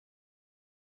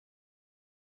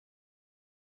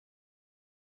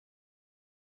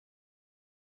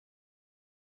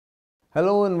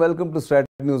Hello and welcome to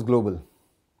StratNews Global.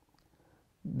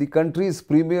 The country's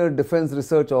premier defense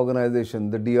research organization,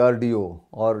 the DRDO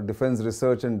or Defense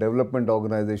Research and Development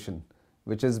Organization,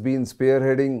 which has been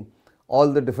spearheading all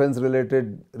the defense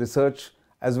related research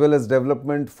as well as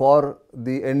development for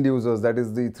the end users, that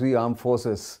is the three armed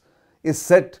forces, is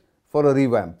set for a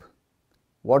revamp.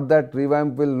 What that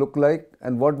revamp will look like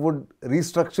and what would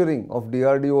restructuring of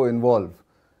DRDO involve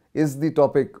is the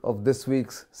topic of this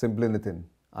week's Simply Nitin.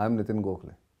 I am Nitin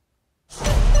Gokhale.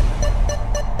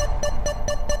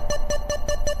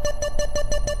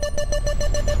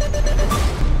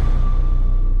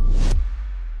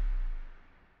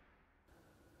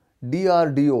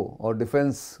 DRDO or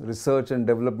Defense Research and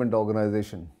Development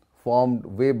Organization, formed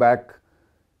way back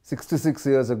 66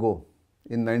 years ago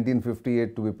in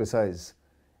 1958 to be precise,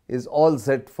 is all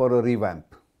set for a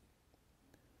revamp.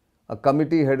 A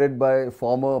committee headed by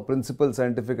former Principal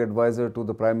Scientific Advisor to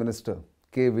the Prime Minister,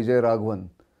 VijayRaghavan,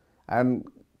 and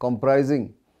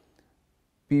comprising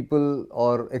people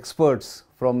or experts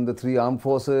from the three armed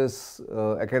forces,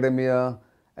 academia,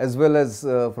 as well as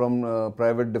from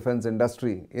private defense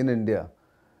industry in India,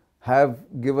 have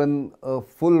given a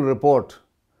full report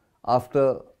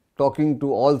after talking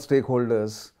to all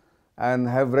stakeholders and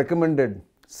have recommended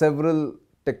several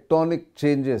tectonic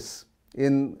changes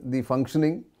in the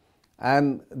functioning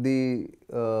and the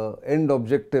end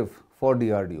objective for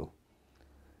DRDO.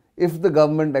 If the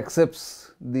government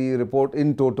accepts the report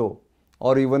in toto,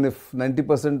 or even if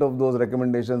 90% of those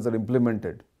recommendations are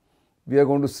implemented, we are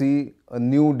going to see a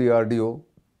new DRDO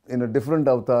in a different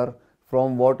avatar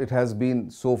from what it has been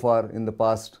so far in the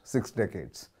past 6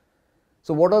 decades.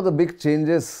 So what are the big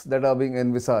changes that are being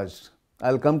envisaged?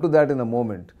 I'll come to that in a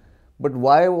moment. But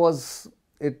why was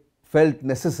it felt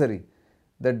necessary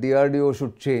that DRDO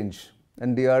should change,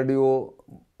 and DRDO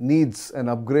needs an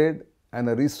upgrade and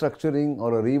a restructuring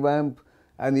or a revamp,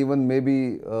 and even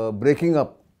maybe breaking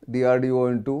up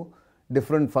DRDO into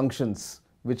different functions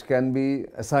which can be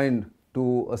assigned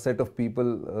to a set of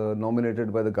people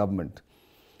nominated by the government?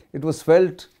 It was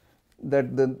felt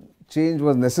that the change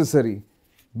was necessary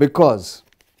because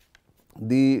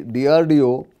the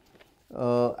DRDO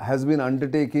has been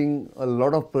undertaking a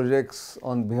lot of projects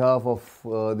on behalf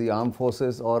of the armed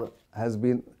forces, or has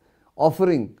been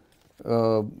offering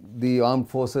the armed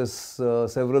forces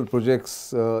several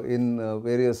projects in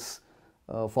various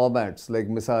formats like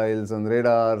missiles and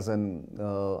radars and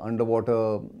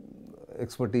underwater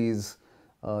expertise,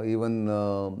 even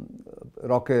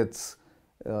rockets,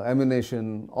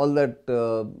 ammunition, all that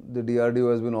the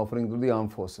DRDO has been offering to the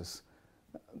armed forces.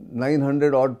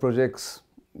 900 odd projects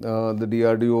the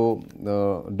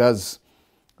DRDO does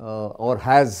or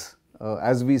has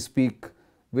as we speak,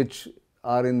 which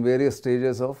are in various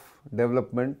stages of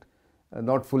development,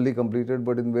 not fully completed,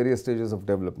 but in various stages of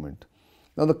development.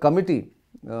 Now the committee,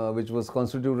 which was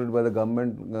constituted by the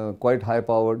government, quite high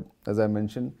powered as I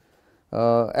mentioned,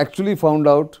 actually found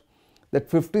out that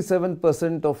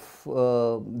 57%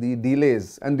 of the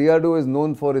delays, and DRDO is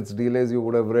known for its delays, you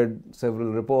would have read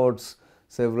several reports,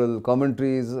 several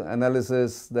commentaries,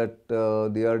 analysis that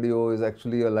DRDO is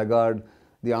actually a laggard.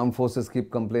 The armed forces keep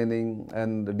complaining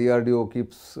and the DRDO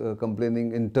keeps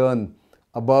complaining in turn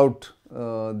about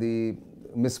the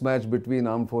mismatch between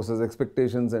armed forces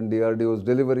expectations and DRDO's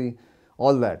delivery,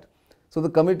 all that. So the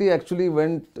committee actually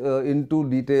went into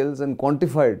details and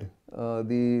quantified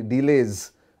the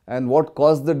delays and what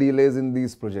caused the delays in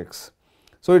these projects.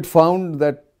 So it found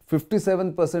that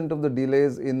 57% of the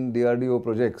delays in DRDO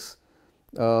projects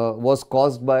was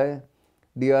caused by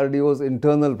DRDO's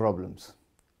internal problems.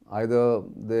 Either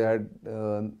they had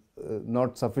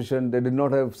they did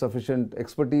not have sufficient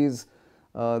expertise,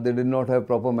 they did not have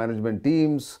proper management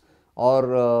teams,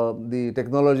 or the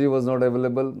technology was not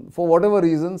available. For whatever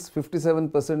reasons,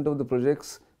 57% of the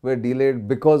projects were delayed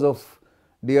because of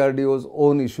DRDO's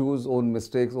own issues, own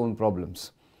mistakes, own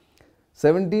problems.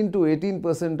 17 to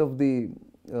 18% of the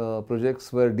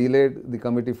projects were delayed, the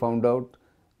committee found out,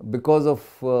 because of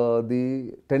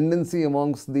the tendency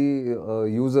amongst the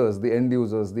users, the end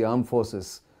users, the armed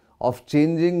forces, of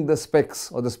changing the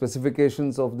specs or the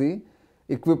specifications of the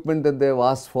equipment that they have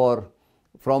asked for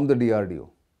from the DRDO.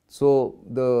 So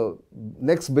the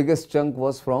next biggest chunk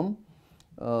was from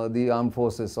the armed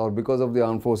forces, or because of the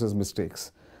armed forces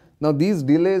mistakes. Now these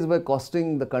delays were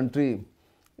costing the country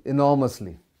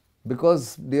enormously,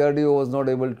 because DRDO was not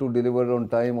able to deliver on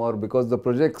time, or because the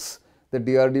projects that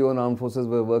DRDO and armed forces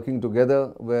were working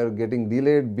together were getting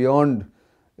delayed beyond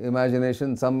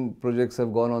imagination. Some projects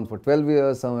have gone on for 12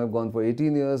 years, some have gone for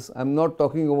 18 years. I am not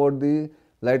talking about the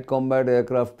light combat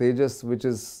aircraft Tejas, which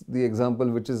is the example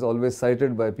which is always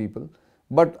cited by people,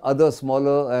 but other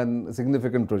smaller and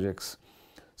significant projects.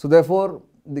 So therefore,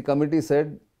 the committee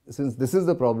said, since this is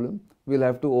the problem, we'll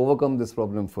have to overcome this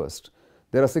problem first.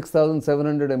 There are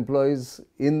 6,700 employees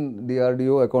in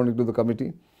DRDO according to the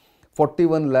committee,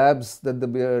 41 labs that the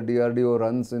DRDO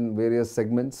runs in various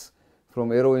segments,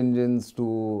 from aero engines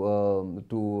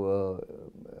to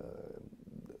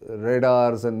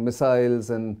radars and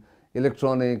missiles and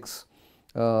electronics,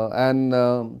 and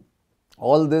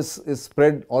all this is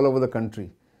spread all over the country.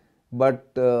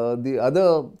 But the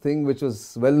other thing which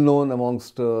was well known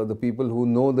amongst the people who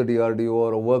know the DRDO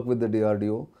or work with the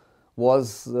DRDO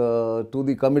was, to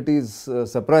the committee's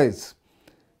surprise,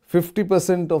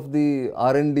 50% of the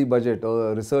R&D budget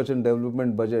or research and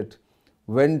development budget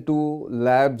went to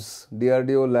labs,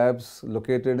 DRDO labs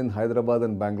located in Hyderabad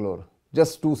and Bangalore,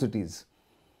 just two cities.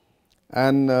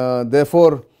 And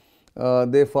therefore,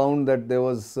 they found that there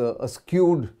was a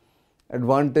skewed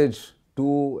advantage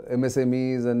to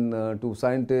MSMEs and to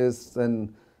scientists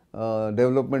and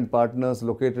development partners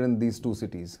located in these two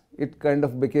cities. It kind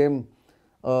of became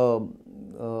a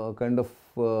kind of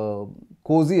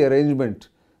cozy arrangement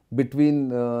between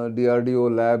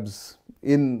DRDO labs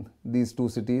in these two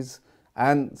cities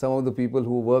and some of the people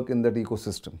who work in that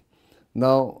ecosystem.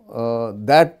 Now,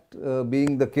 that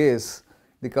being the case,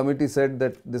 the committee said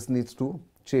that this needs to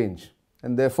change,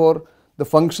 and therefore the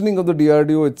functioning of the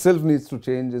DRDO itself needs to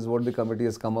change, is what the committee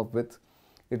has come up with.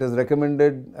 It has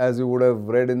recommended, as you would have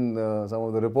read in some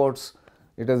of the reports,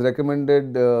 it has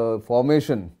recommended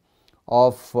formation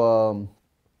of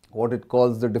what it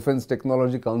calls the Defence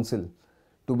Technology Council,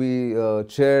 to be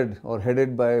chaired or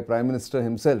headed by Prime Minister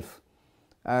himself,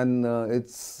 and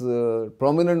its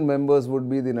prominent members would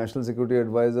be the National Security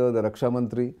Advisor, the Raksha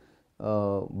Mantri,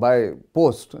 by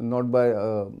post, not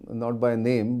by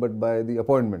name, but by the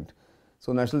appointment.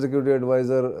 So, National Security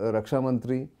Advisor Raksha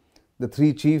Mantri, the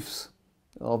three chiefs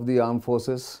of the armed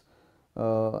forces,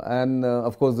 and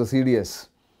of course the CDS,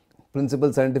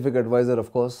 Principal Scientific Advisor,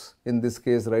 of course, in this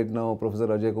case right now Professor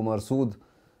Ajay Kumar Sood,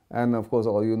 and of course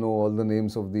all all the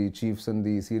names of the chiefs and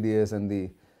the CDS and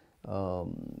the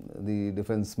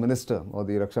Defence Minister or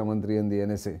the Raksha Mantri and the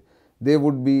NSA. They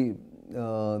would be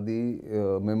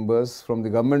the members from the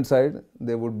government side.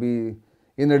 There would be,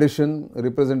 in addition,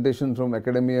 representation from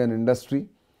academia and industry,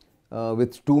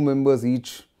 with 2 members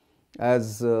each,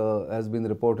 as has been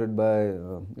reported by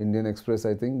Indian Express,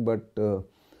 I think. But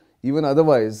even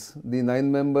otherwise, the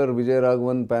 9-member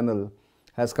VijayRaghavan panel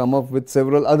has come up with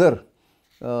several other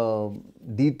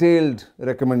detailed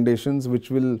recommendations which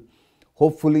will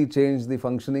hopefully change the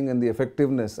functioning and the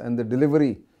effectiveness and the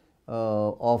delivery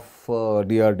of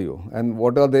DRDO. And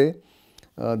what are they?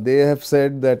 They have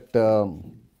said that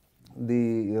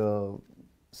the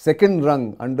second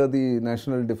rung under the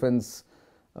National Defence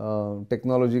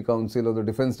Technology Council or the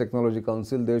Defence Technology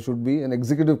Council, there should be an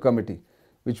executive committee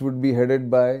which would be headed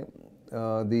by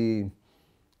the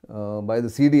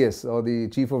CDS or the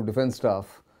Chief of Defence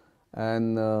Staff.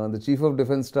 And the Chief of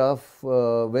Defence Staff,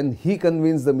 when he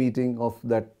convenes the meeting of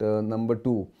that number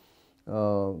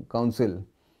 2 council,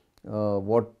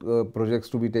 what projects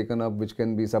to be taken up which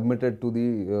can be submitted to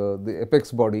the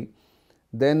apex body,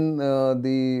 then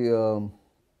the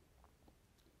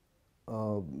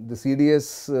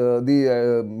CDS,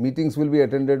 the meetings will be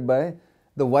attended by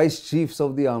the Vice Chiefs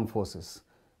of the Armed Forces.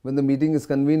 When the meeting is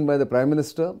convened by the Prime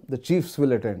Minister, the Chiefs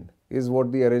will attend, is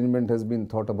what the arrangement has been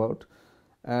thought about.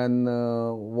 And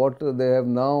what they have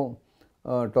now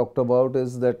talked about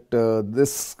is that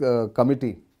this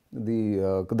committee,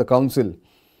 the council,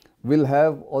 will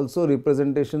have also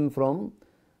representation from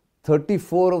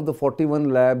 34 of the 41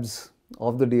 labs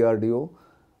of the DRDO.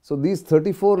 So these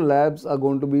 34 labs are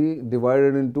going to be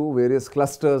divided into various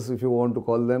clusters, if you want to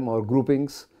call them, or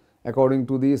groupings, according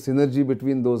to the synergy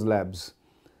between those labs.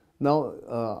 Now,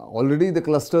 already the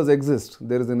clusters exist.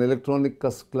 There is an electronic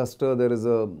cluster, there is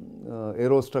a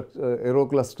aero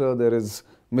cluster, there is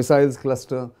missiles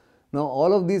cluster. Now,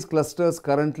 all of these clusters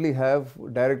currently have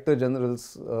Director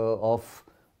Generals of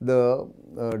the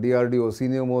DRDO,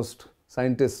 senior most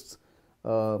scientists,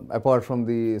 apart from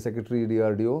the Secretary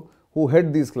DRDO, who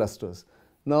head these clusters.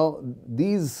 Now,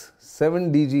 these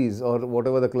 7 DGs or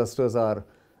whatever the clusters are,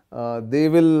 they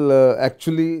will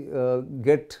actually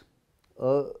get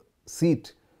a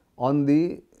seat on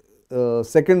the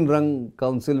second rung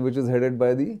council, which is headed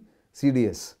by the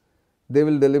CDS. They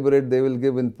will deliberate, they will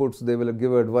give inputs, they will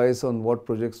give advice on what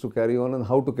projects to carry on and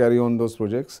how to carry on those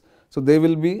projects. So they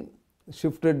will be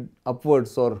shifted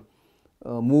upwards or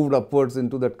moved upwards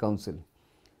into that council.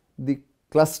 The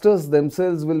clusters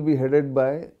themselves will be headed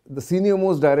by the senior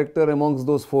most director amongst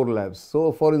those 4 labs.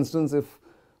 So for instance, if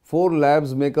 4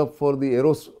 labs make up for the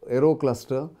aero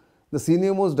cluster. The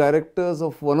senior most directors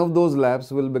of one of those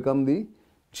labs will become the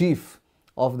chief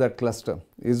of that cluster,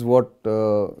 is what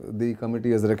the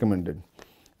committee has recommended.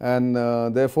 And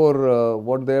therefore,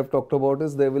 what they have talked about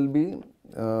is there will be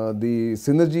the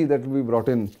synergy that will be brought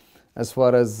in as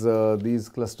far as these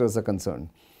clusters are concerned.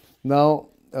 Now,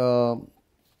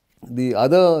 the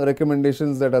other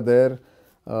recommendations that are there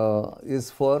is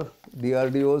for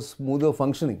DRDO's smoother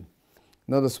functioning.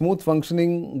 Now, the smooth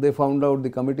functioning, they found out, the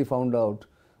committee found out,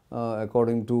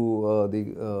 according to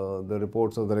the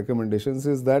reports of the recommendations,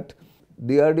 is that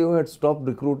DRDO had stopped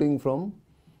recruiting from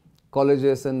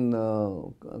colleges and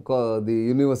the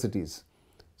universities.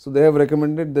 So they have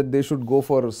recommended that they should go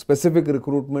for specific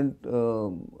recruitment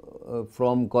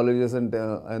from colleges and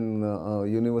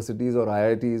universities or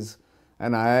IITs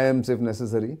and IIMs if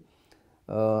necessary,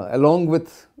 along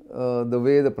with the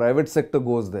way the private sector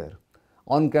goes there.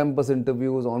 On-campus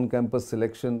interviews, on-campus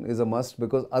selection is a must,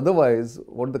 because otherwise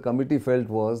what the committee felt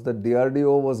was that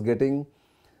DRDO was getting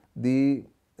the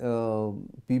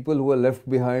people who were left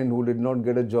behind, who did not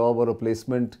get a job or a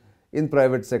placement in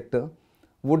private sector,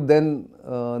 would then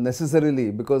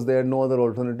necessarily, because they had no other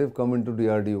alternative, come into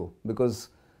DRDO, because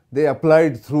they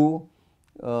applied through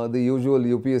the usual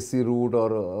UPSC route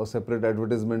or a separate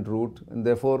advertisement route, and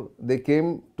therefore they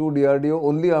came to DRDO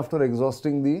only after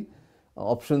exhausting the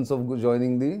options of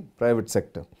joining the private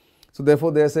sector. So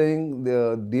therefore they are saying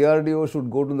the DRDO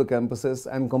should go to the campuses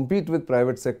and compete with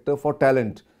private sector for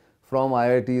talent from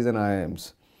IITs and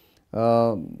IIMs.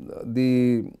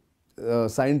 The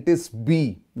Scientists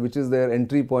B, which is their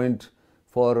entry point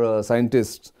for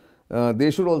scientists, they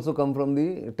should also come from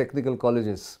the technical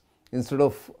colleges. Instead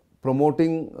of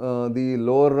promoting the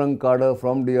lower rung cadre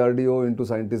from DRDO into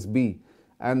Scientists B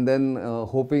and then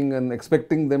hoping and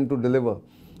expecting them to deliver,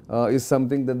 is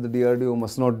something that the DRDO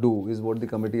must not do, is what the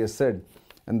committee has said.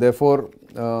 And therefore,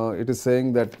 it is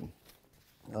saying that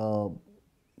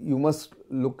you must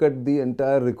look at the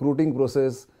entire recruiting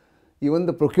process. Even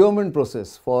the procurement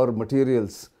process for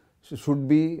materials should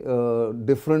be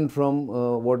different from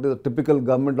what a typical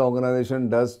government organization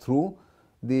does through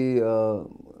the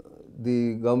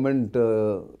government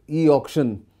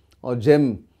e-auction or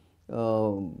GEM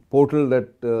portal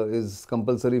that is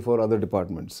compulsory for other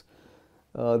departments.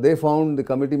 The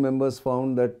committee members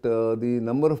found that the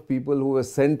number of people who were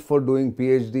sent for doing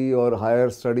PhD or higher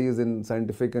studies in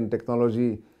scientific and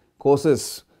technology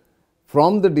courses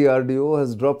from the DRDO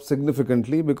has dropped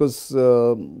significantly, because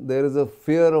there is a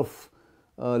fear of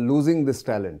losing this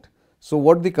talent. So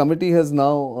what the committee has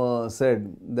now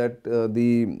said, that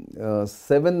the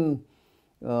 7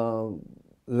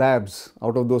 labs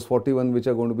out of those 41 which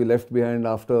are going to be left behind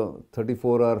after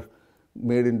 34 are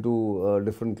made into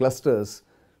different clusters,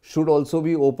 should also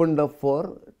be opened up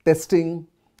for testing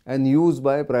and use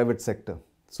by private sector.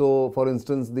 So for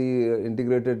instance, the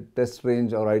integrated test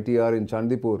range or ITR in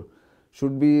Chandipur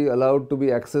should be allowed to be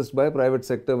accessed by private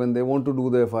sector when they want to do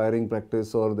their firing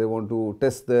practice or they want to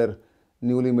test their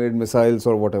newly made missiles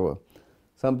or whatever.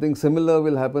 Something similar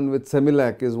will happen with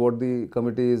CEMILAC, is what the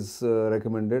committee is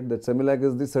recommended. That CEMILAC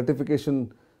is the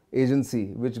certification agency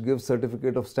which gives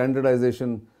certificate of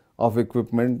standardization of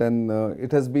equipment, and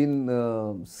it has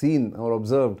been seen or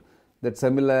observed that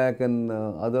CEMILAC and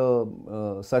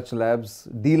other such labs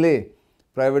delay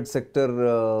private sector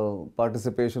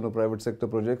participation or private sector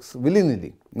projects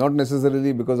willy-nilly, not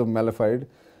necessarily because of malafide,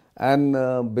 and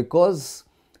because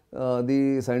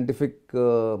the scientific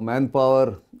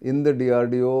manpower in the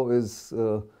DRDO is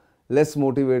less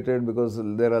motivated, because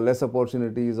there are less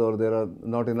opportunities or there are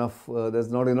not enough,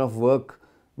 there's not enough work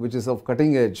which is of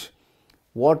cutting edge.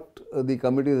 What the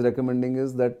committee is recommending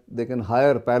is that they can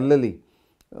hire parallelly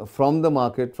from the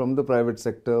market, from the private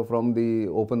sector, from the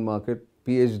open market,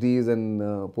 PhDs and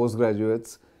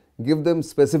postgraduates, give them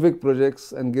specific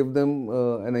projects and give them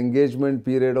an engagement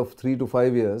period of 3 to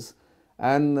 5 years.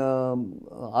 And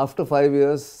after 5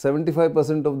 years,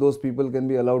 75% of those people can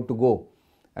be allowed to go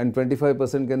and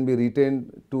 25% can be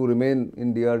retained to remain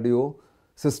in DRDO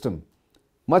system.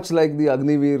 Much like the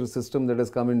Agniveer system that has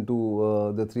come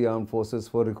into the 3 armed forces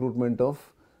for recruitment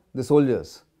of the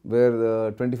soldiers,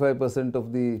 where 25%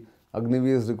 of the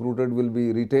Agniveers recruited will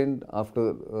be retained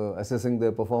after assessing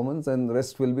their performance, and the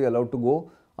rest will be allowed to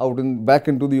go out back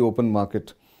into the open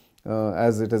market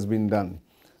as it has been done.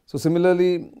 So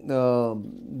similarly,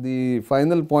 the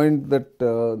final point that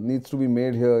needs to be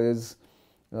made here is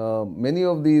many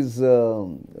of these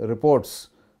reports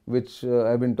which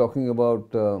I've been talking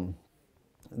about,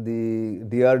 the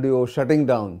DRDO shutting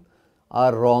down,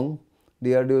 are wrong.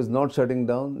 DRDO is not shutting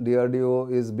down. DRDO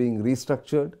is being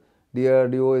restructured.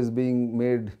 DRDO is being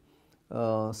made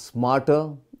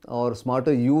smarter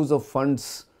use of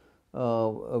funds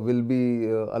will be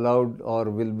allowed or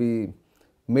will be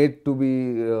made to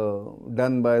be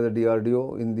done by the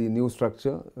DRDO in the new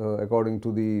structure according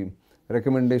to the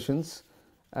recommendations.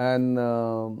 And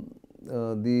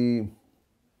the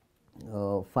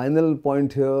final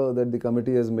point here that the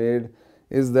committee has made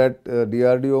is that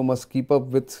DRDO must keep up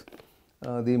with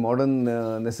the modern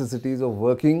necessities of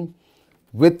working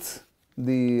with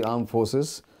the armed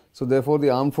forces. So therefore, the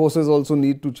armed forces also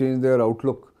need to change their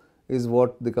outlook, is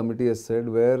what the committee has said,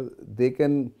 where they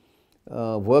can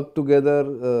work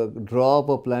together, draw up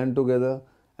a plan together,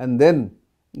 and then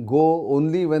go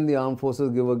only when the armed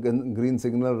forces give a green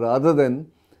signal, rather than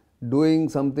doing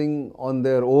something on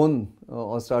their own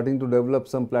or starting to develop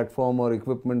some platform or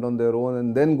equipment on their own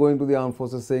and then going to the armed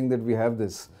forces saying that we have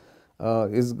this,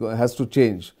 has to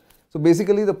change. So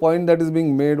basically the point that is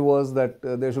being made was that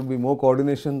there should be more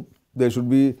coordination, there should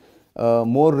be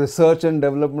more research and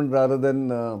development rather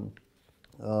than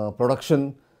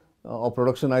production or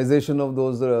productionization of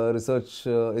those research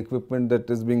equipment that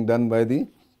is being done by the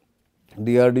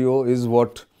DRDO, is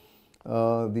what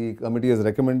the committee has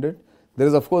recommended. There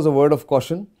is of course a word of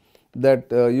caution that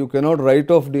you cannot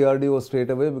write off DRDO straight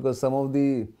away, because some of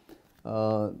the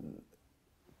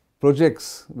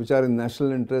projects which are in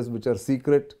national interest, which are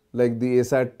secret, like the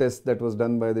ASAT test that was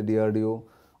done by the DRDO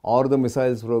or the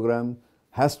missiles program,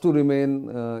 has to remain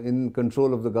in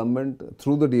control of the government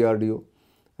through the DRDO.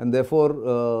 And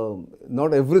therefore,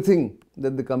 not everything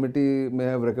that the committee may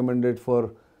have recommended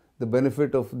for the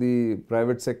benefit of the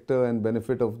private sector and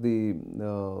benefit of the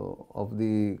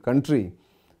country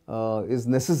is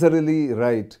necessarily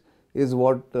right, is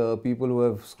what people who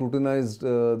have scrutinized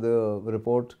the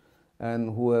report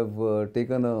and who have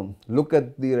taken a look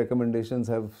at the recommendations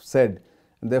have said.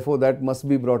 And therefore, that must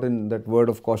be brought in, that word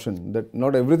of caution, that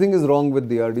not everything is wrong with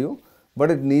DRDO, but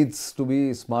it needs to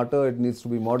be smarter, it needs to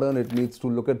be modern, it needs to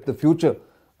look at the future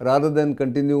rather than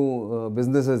continue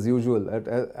business as usual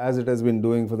as it has been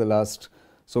doing for the last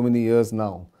so many years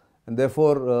now. And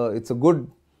therefore, it's a good,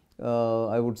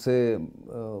 I would say,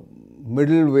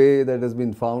 middle way that has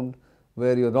been found,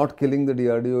 where you're not killing the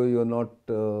DRDO, you're not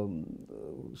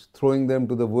throwing them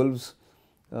to the wolves,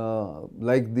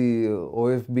 like the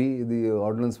OFB, the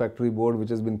Ordnance Factory Board, which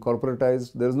has been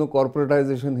corporatized. There is no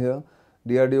corporatization here.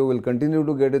 DRDO will continue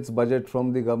to get its budget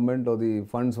from the government or the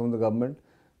funds from the government,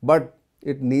 but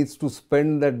it needs to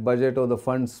spend that budget or the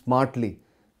funds smartly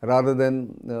rather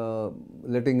than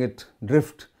letting it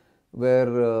drift, where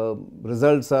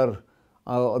results are,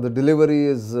 the delivery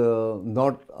is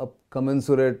not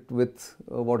commensurate with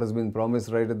what has been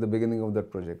promised right at the beginning of that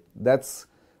project. That's,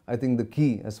 I think, the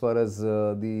key as far as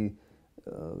the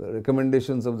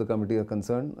recommendations of the committee are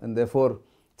concerned, and therefore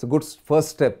it's a good first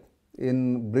step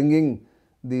in bringing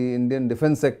the Indian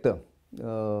defense sector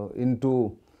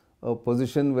into a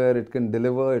position where it can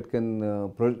deliver, it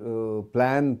can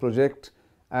plan, project,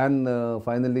 and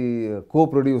finally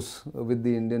co-produce with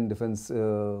the Indian defense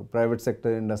private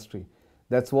sector industry.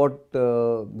 That's what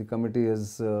the committee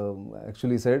has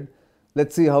actually said.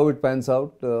 Let's see how it pans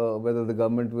out, whether the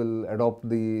government will adopt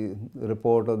the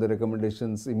report or the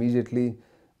recommendations immediately,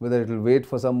 whether it will wait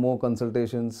for some more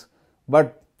consultations.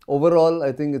 But overall,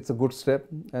 I think it's a good step,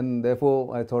 and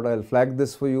therefore I thought I'll flag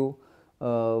this for you.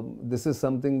 This is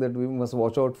something that we must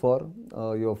watch out for.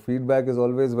 Your feedback is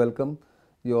always welcome.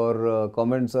 Your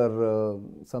comments are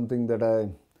something that I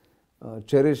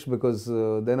cherish, because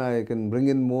then I can bring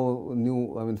in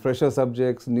more fresher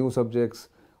subjects, new subjects,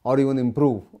 or even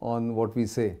improve on what we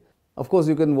say. Of course,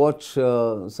 you can watch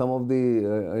some of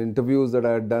the interviews that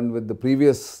I had done with the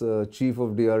previous chief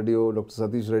of DRDO, Dr.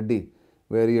 Satish Reddy,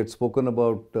 where he had spoken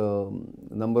about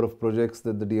number of projects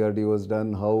that the DRDO has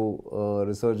done, how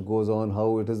research goes on,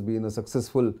 how it has been a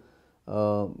successful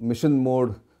mission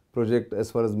mode project as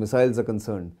far as missiles are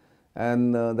concerned.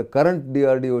 And the current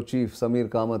DRDO chief, Samir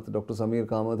Kamath, Dr. Samir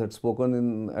Kamath, had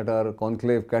spoken at our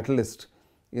conclave Catalyst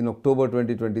in October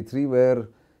 2023, where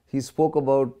he spoke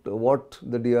about what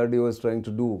the DRDO is trying to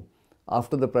do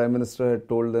after the Prime Minister had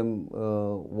told them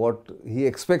what he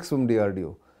expects from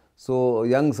DRDO. So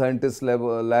young scientist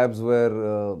labs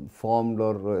were formed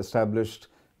or established,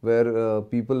 where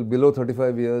people below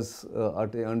 35 years are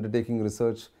undertaking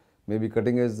research, maybe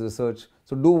cutting edge research.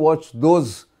 So do watch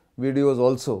those videos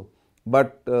also.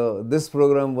 But this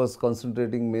program was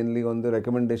concentrating mainly on the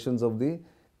recommendations of the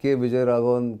K.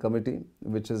 VijayRaghavan committee,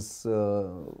 which has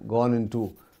gone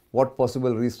into what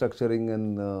possible restructuring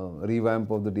and revamp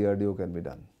of the DRDO can be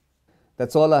done.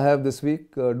 That's all I have this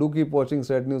week. Do keep watching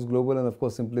StratNews Global and of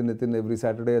course Simply Nitin every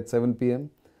Saturday at 7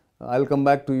 p.m. I'll come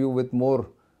back to you with more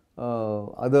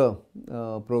other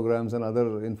programs and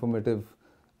other informative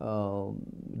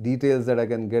details that I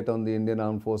can get on the Indian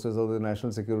Armed Forces or the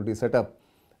national security setup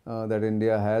that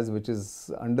India has, which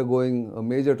is undergoing a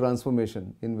major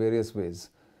transformation in various ways.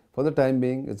 For the time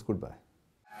being, it's goodbye.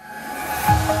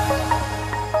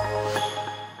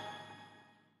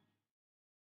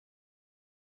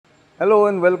 Hello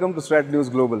and welcome to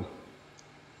StratNews Global.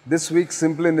 This week,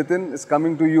 Simply Nitin is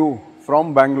coming to you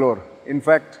from Bangalore. In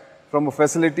fact, from a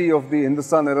facility of the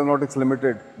Hindustan Aeronautics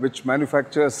Limited, which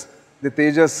manufactures the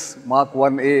Tejas Mark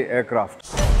IA aircraft.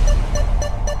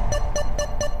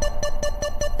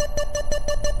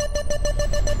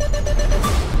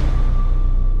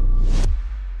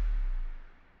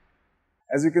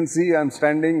 As you can see, I am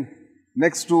standing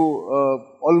next to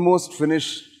almost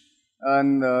finished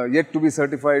and yet to be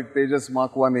certified Tejas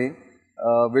Mark IA,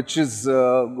 which is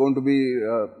going to be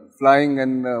flying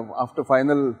and after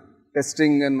final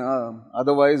testing and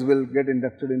otherwise will get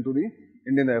inducted into the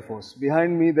Indian Air Force.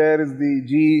 Behind me there is the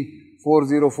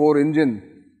G404 engine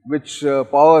which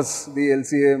powers the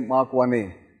LCA Mark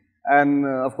IA, and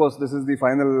of course this is the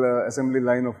final assembly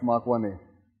line of Mark IA.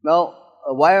 Now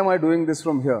why am I doing this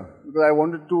from here? Because I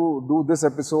wanted to do this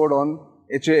episode on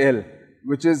HAL,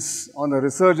 which is on a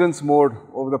resurgence mode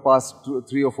over the past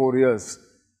 3 or 4 years.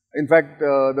 In fact,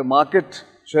 the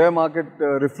share market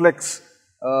reflects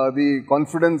the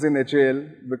confidence in HAL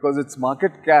because its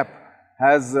market cap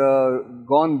has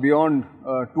gone beyond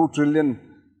 2 trillion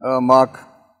mark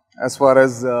as far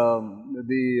as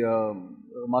the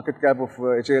market cap of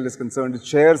HAL is concerned. Its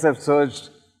shares have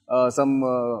surged some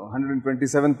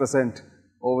 127%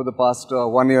 over the past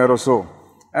 1 year or so.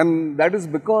 And that is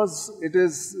because it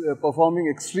is performing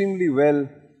extremely well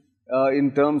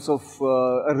in terms of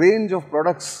a range of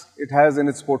products it has in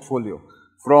its portfolio,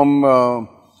 from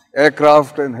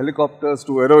aircraft and helicopters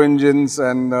to aero engines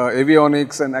and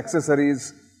avionics and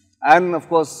accessories, and of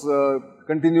course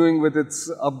continuing with its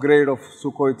upgrade of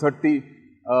Sukhoi 30.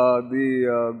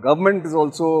 The government is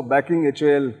also backing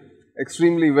HAL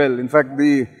extremely well. In fact,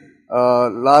 the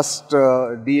last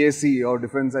DAC or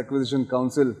Defence Acquisition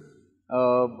Council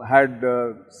had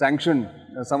sanctioned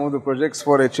some of the projects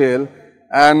for HAL,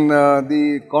 and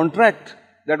the contract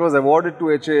that was awarded to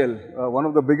HAL, one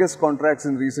of the biggest contracts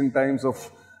in recent times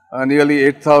of nearly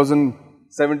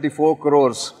 8,074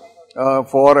 crores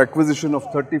for acquisition of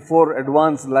 34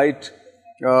 advanced light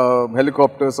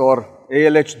helicopters or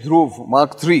ALH Dhruv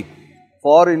Mark III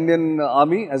for Indian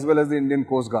Army as well as the Indian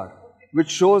Coast Guard, which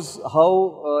shows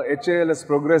how HAL has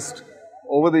progressed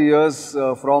over the years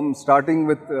from starting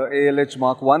with ALH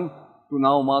Mark I to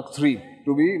now Mark III,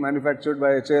 to be manufactured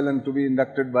by HAL and to be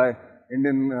inducted by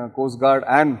Indian Coast Guard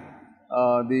and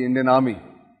the Indian Army.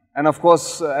 And of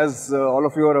course, as all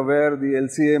of you are aware, the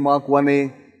LCA Mark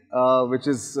IA, which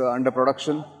is under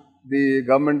production, the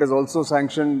government has also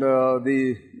sanctioned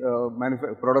the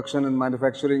production and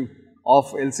manufacturing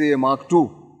of LCA Mark II.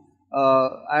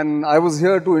 And I was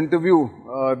here to interview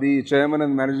the Chairman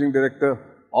and Managing Director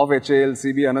of HAL,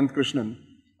 CB Anant Krishnan.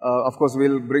 Of course,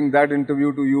 we'll bring that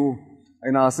interview to you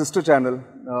in our sister channel,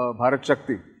 Bharat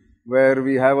Shakti, where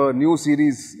we have a new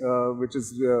series which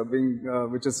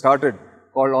has started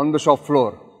called On the Shop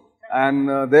Floor. And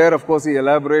there, of course, he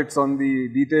elaborates on the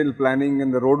detailed planning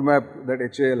and the roadmap that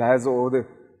HAL has over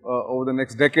the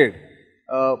next decade.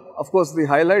 Of course, the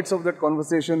highlights of that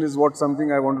conversation is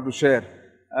something I wanted to share.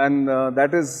 And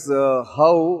that is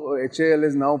how HAL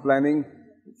is now planning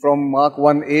from Mark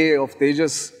 1A of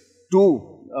Tejas to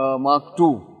Mark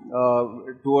 2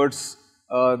 towards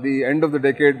the end of the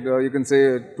decade, you can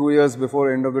say 2 years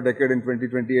before end of the decade in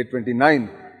 2028-29.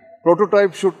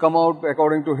 Prototype should come out,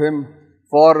 according to him,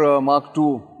 for Mark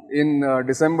 2 in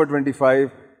December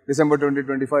 2025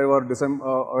 or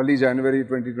early January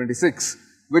 2026,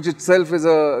 which itself is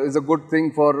a good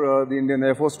thing for the Indian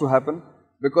Air Force to happen.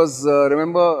 Because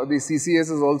remember, the CCS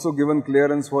has also given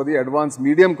clearance for the advanced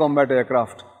medium combat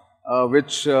aircraft,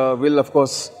 which will of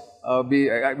course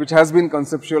which has been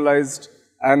conceptualized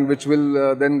and which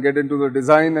will then get into the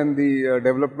design and the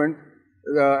development,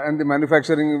 and the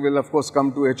manufacturing will of course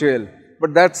come to HAL.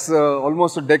 But that's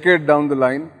almost a decade down the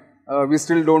line. We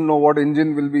still don't know what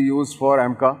engine will be used for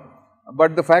AMCA.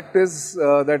 But the fact is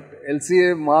that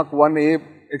LCA Mark 1A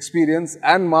experience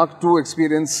and Mark 2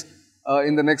 experience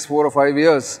in the next 4 or 5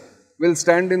 years will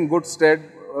stand in good stead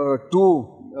to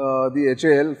the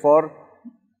HAL for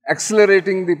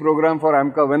accelerating the program for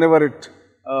AMCA whenever it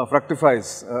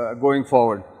fructifies going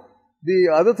forward. The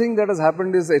other thing that has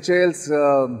happened is HAL's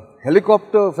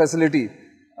helicopter facility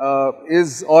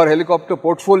or helicopter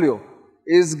portfolio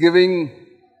is giving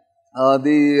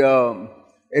the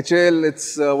HAL,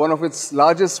 it's one of its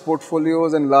largest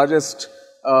portfolios and largest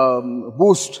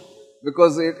boost,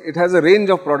 because it has a range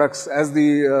of products, as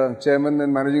the chairman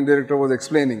and managing director was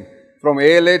explaining. From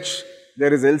ALH,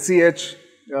 there is LCH,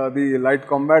 the light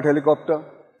combat helicopter,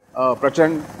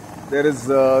 Prachand. There is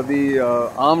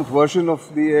the armed version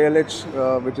of the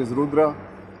ALH, which is Rudra,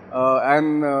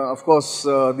 and of course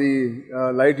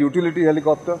the light utility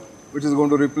helicopter, which is going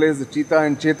to replace the Cheetah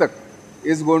and Chetak,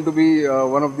 is going to be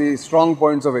one of the strong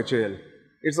points of HAL.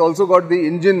 It's also got the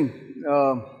engine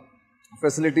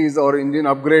facilities or engine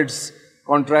upgrades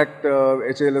contract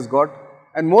HAL has got,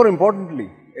 and more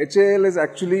importantly, HAL is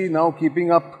actually now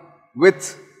keeping up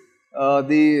with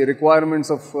the requirements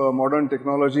of modern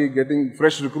technology, getting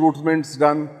fresh recruitments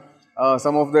done.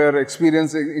 Some of their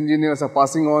experienced engineers are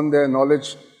passing on their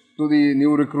knowledge to the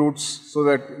new recruits so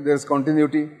that there is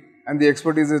continuity and the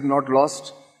expertise is not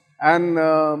lost. And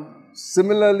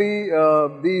similarly,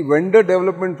 the vendor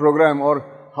development program, or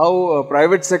how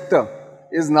private sector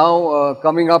is now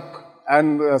coming up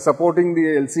and supporting the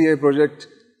LCA project,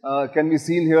 can be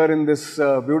seen here in this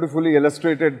beautifully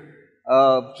illustrated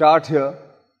chart here.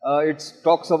 It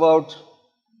talks about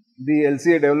the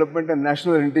LCA development and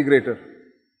national integrator.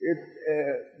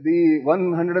 The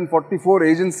 144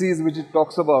 agencies which it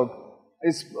talks about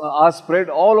are spread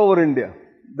all over India.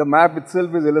 The map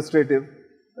itself is illustrative.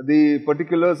 The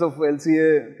particulars of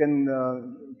LCA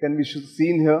can be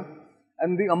seen here,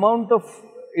 and the amount of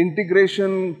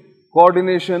integration,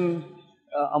 coordination,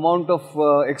 amount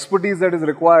of expertise that is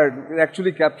required is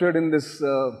actually captured in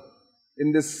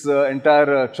this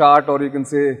entire chart, or you can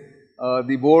say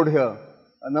the board here.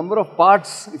 A number of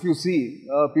parts, if you see,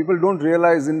 people don't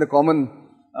realize in the common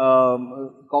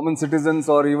citizens,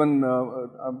 or even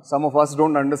some of us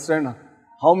don't understand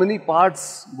how many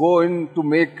parts go in to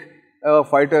make a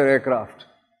fighter aircraft.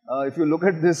 If you look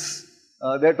at this,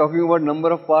 they're talking about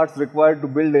number of parts required to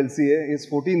build LCA is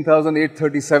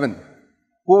 14,837.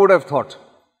 Who would have thought?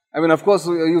 I mean, of course,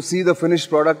 you see the finished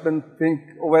product and think,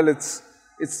 oh well, it's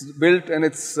built and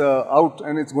it's out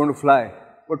and it's going to fly.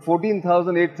 But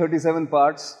 14,837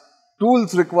 parts,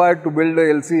 tools required to build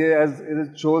a LCA, as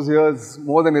it shows here, is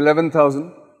more than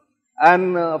 11,000.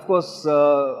 And of course,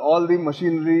 all the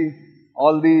machinery,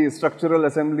 all the structural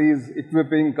assemblies,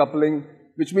 equipping, coupling,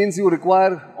 which means you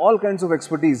require all kinds of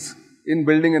expertise in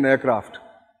building an aircraft.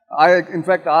 I, in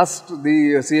fact, asked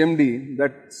the CMD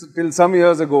that till some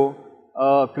years ago,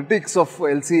 critics of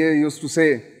LCA used to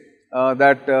say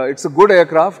that it's a good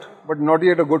aircraft, but not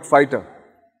yet a good fighter.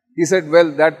 He said,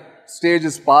 well, that stage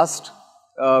is past.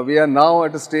 We are now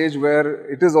at a stage where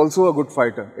it is also a good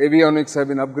fighter. Avionics have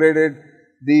been upgraded.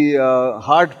 The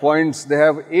hard points, they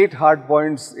have 8 hard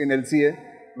points in LCA,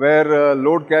 where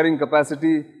load carrying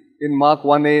capacity in Mark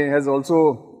 1A has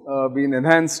also been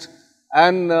enhanced.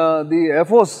 And the Air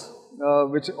Force,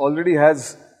 which already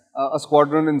has a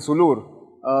squadron in Sulur,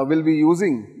 will be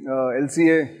using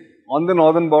LCA on the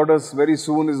northern borders very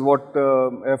soon, is what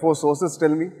Air Force sources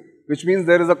tell me, which means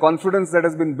there is a confidence that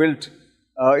has been built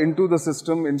into the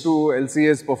system, into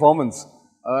LCA's performance.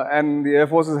 And the Air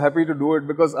Force is happy to do it,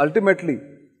 because ultimately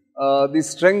the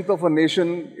strength of a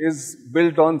nation is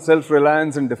built on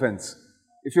self-reliance in defense.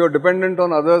 If you are dependent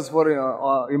on others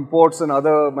for imports and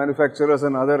other manufacturers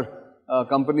and other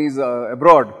companies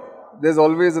abroad, there's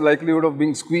always a likelihood of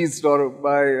being squeezed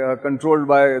or controlled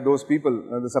by those people,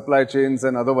 the supply chains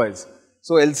and otherwise.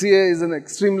 So LCA is an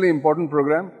extremely important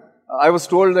program. I was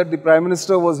told that the Prime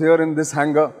Minister was here in this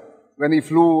hangar when he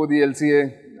flew the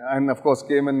LCA, and of course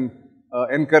came and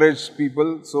encouraged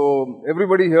people. So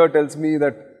everybody here tells me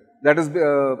that that has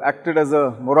acted as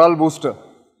a morale booster,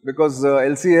 because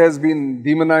LCA has been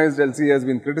demonized, LCA has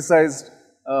been criticized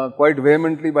quite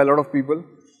vehemently by a lot of people.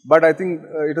 But I think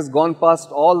it has gone past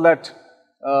all that,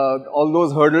 all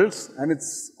those hurdles, and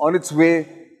it's on its way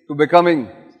to becoming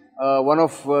one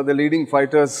of the leading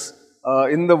fighters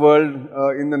in the world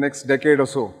in the next decade or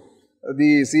so.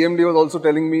 The CMD was also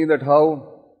telling me that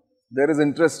how there is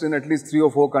interest in at least 3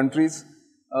 or 4 countries.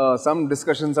 Some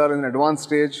discussions are in advanced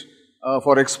stage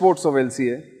for exports of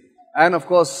LCA. And of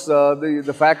course,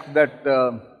 the fact that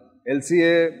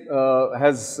LCA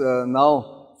has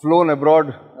now flown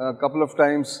abroad a couple of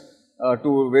times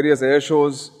to various air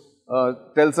shows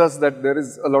tells us that there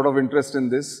is a lot of interest in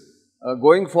this.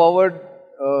 Going forward,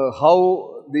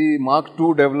 how the Mark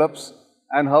II develops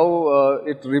and how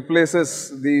it replaces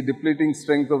the depleting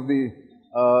strength of the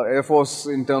Air Force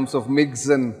in terms of MiGs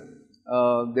and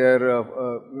their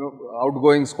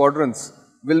outgoing squadrons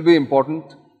will be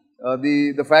important.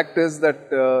 The fact is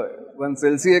that once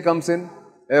LCA comes in,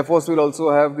 Air Force will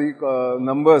also have the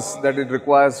numbers that it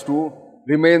requires to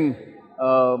remain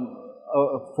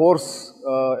a force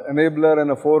enabler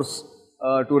and a force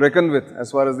to reckon with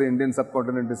as far as the Indian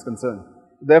subcontinent is concerned.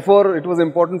 Therefore, it was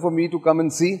important for me to come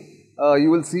and see. You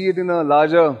will see it in a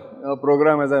larger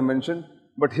program as I mentioned.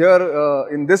 But here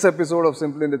in this episode of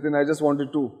Simply Nitin, I just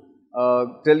wanted to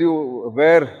tell you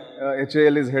where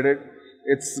HAL is headed.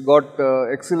 It's got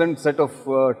excellent set of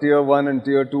tier 1 and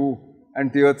tier 2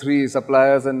 and tier 3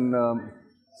 suppliers and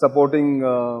supporting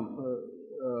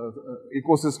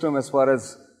ecosystem as far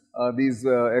as these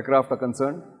aircraft are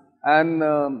concerned. And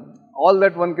all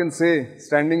that one can say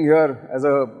standing here as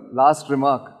a last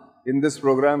remark in this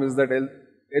program is that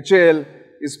HAL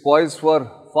is poised for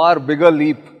far bigger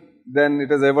leap than it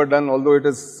has ever done, although it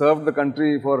has served the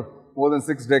country for more than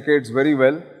 6 decades very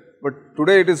well. But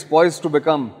today it is poised to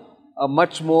become a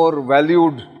much more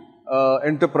valued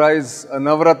enterprise, a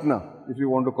Navratna, if you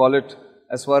want to call it,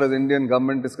 as far as Indian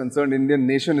government is concerned, Indian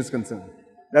nation is concerned.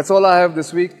 That's all I have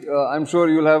this week. I'm sure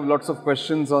you'll have lots of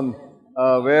questions on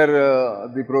where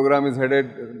the program is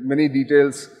headed, many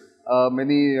details,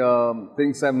 many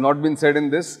things have not been said in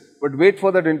this, but wait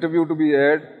for that interview to be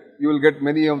aired. You will get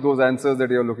many of those answers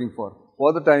that you are looking for.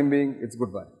 For the time being, it's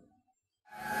goodbye.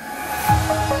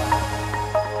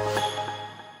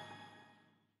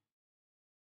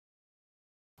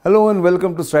 Hello and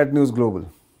welcome to StratNews Global.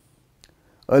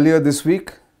 Earlier this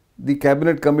week, the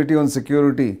Cabinet Committee on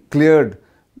Security cleared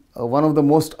one of the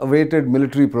most awaited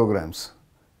military programs,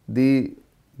 the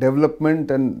development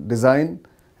and design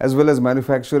as well as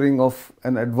manufacturing of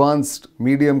an advanced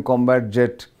medium combat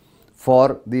jet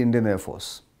for the Indian Air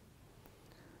Force.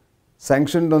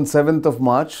 Sanctioned on 7th of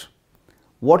March,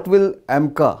 what will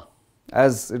AMCA,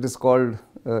 as it is called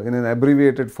in an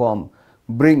abbreviated form,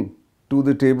 bring to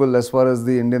the table as far as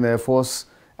the Indian Air Force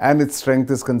and its strength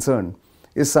is concerned,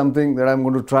 is something that I'm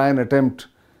going to try and attempt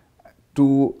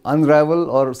to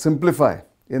unravel or simplify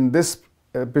in this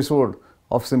episode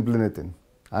of Simply Nitin.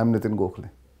 I'm Nitin Gokhale.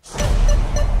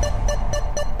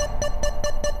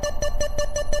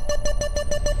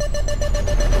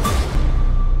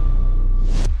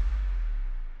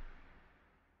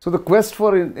 So the quest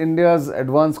for India's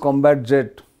advanced combat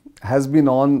jet has been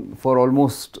on for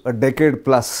almost a decade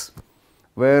plus,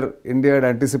 where India had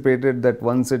anticipated that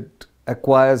once it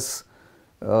acquires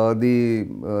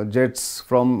the jets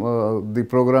from the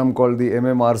program called the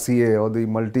MMRCA, or the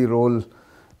multi-role,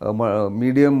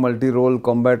 medium multi-role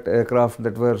combat aircraft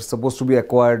that were supposed to be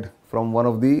acquired from one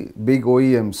of the big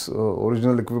OEMs,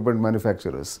 original equipment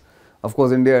manufacturers. Of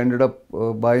course, India ended up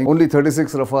buying only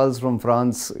 36 Rafales from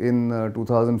France in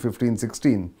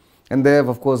 2015-16, and they have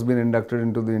of course been inducted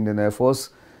into the Indian Air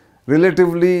Force,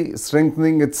 relatively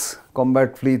strengthening its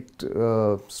combat fleet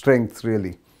strength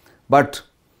really. But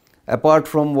apart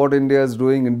from what India is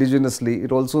doing indigenously,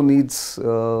 it also needs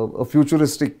a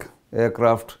futuristic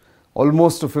aircraft,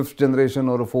 almost a 5th generation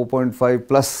or a 4.5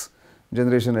 plus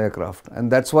generation aircraft,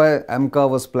 and that's why AMCA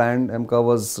was planned, AMCA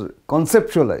was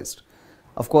conceptualized.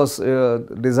 Of course,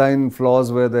 design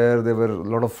flaws were there were a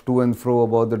lot of to and fro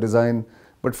about the design,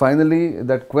 but finally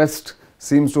that quest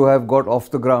seems to have got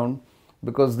off the ground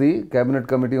because the Cabinet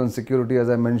Committee on Security, as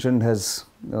I mentioned, has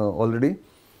already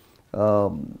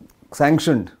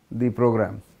sanctioned the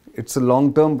program. It's a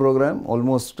long-term program,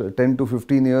 almost 10 to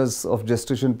 15 years of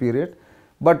gestation period,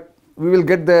 but we will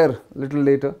get there a little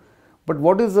later. But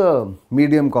what is a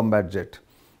medium combat jet?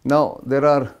 Now, there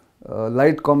are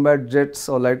light combat jets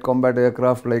or light combat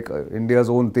aircraft like India's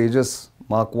own Tejas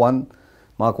Mark I,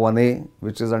 Mark IA,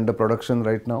 which is under production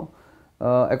right now.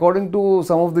 According to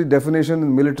some of the definition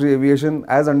in military aviation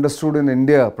as understood in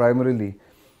India primarily,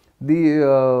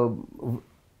 the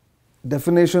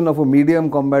definition of a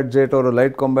medium combat jet or a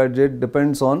light combat jet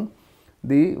depends on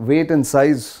the weight and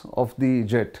size of the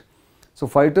jet. So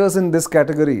fighters in this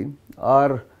category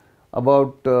are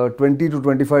about 20 to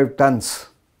 25 tons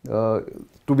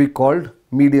to be called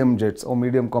medium jets or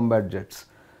medium combat jets.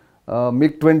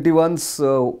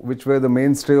 MiG-21s, which were the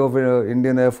mainstay of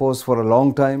Indian Air Force for a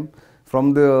long time,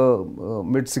 from the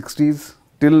mid-60s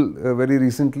till very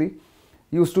recently,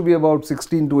 used to be about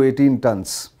 16 to 18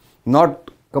 tons.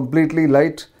 Not completely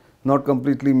light, not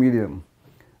completely medium.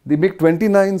 The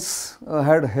MiG-29s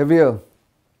had heavier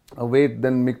weight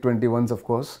than MiG-21s, of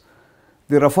course.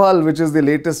 The Rafale, which is the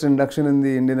latest induction in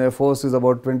the Indian Air Force, is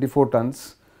about 24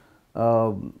 tons.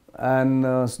 And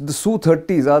the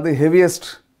Su-30s are the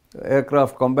heaviest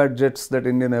aircraft combat jets that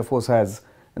Indian Air Force has,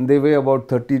 and they weigh about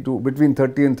between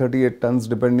 30 and 38 tons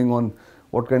depending on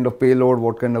what kind of payload,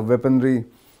 what kind of weaponry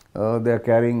they are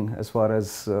carrying as far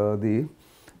as the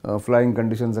flying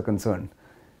conditions are concerned.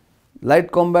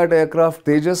 Light combat aircraft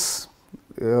Tejas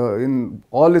in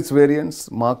all its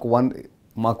variants, Mark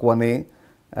 1A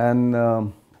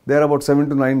and they are about 7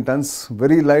 to 9 tons,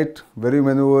 very light, very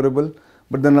maneuverable,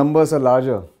 but the numbers are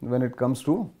larger when it comes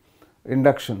to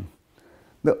induction.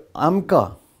 The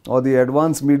AMCA, or the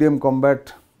Advanced Medium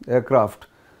Combat Aircraft,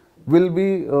 will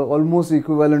be almost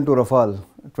equivalent to Rafale,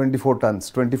 24 tons,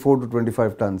 24 to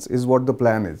 25 tons is what the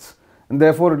plan is, and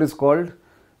therefore it is called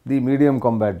the medium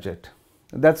combat jet.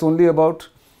 That's only about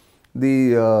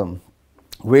the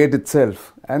weight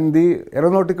itself. And the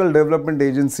Aeronautical Development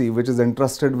Agency, which is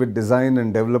entrusted with design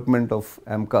and development of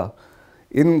AMCA,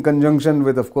 in conjunction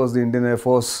with, of course, the Indian Air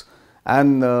Force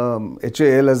and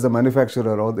HAL as the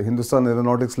manufacturer, or the Hindustan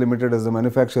Aeronautics Limited as the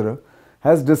manufacturer,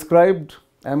 has described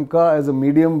AMCA as a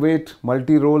medium weight,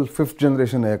 multi-role, 5th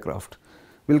generation aircraft.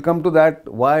 We'll come to that,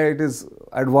 why it is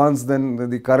advanced than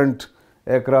the current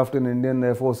aircraft in Indian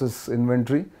Air Force's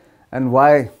inventory, and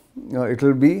why it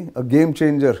will be a game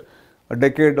changer a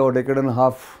decade or decade and a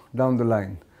half down the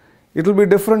line. It will be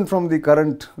different from the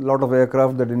current lot of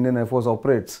aircraft that Indian Air Force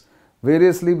operates,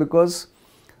 variously, because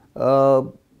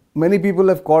many people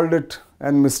have called it,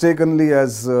 and mistakenly,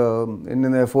 as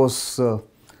Indian Air Force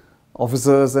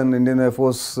officers and Indian Air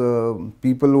Force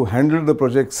people who handle the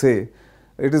project say,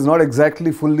 it is not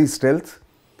exactly fully stealth.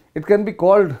 It can be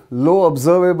called low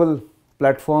observable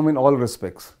platform in all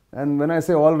respects. And when I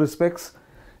say all respects,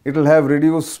 it will have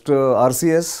reduced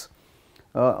RCS,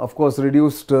 of course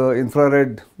reduced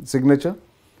infrared signature,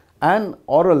 and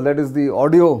aural, that is the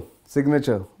audio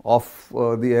signature of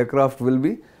the aircraft, will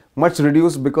be much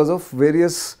reduced because of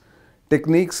various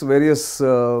techniques, various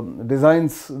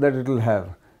designs that it will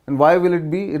have. And why will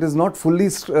it be? It is not fully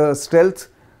stealth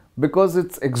because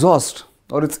its exhaust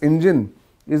or its engine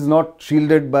is not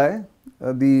shielded by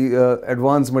the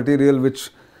advanced material which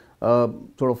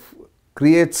sort of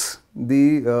creates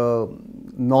the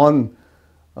non-stealth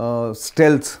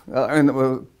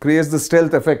and creates the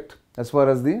stealth effect as far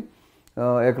as the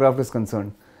aircraft is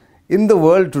concerned. In the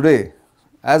world today,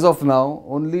 as of now,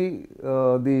 only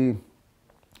the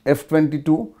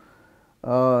F-22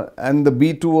 and the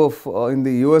B-2 of in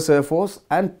the US Air Force,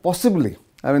 and possibly,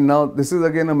 I mean, now this is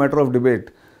again a matter of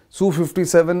debate,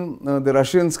 Su-57, the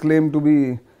Russians claim to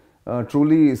be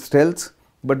truly stealth,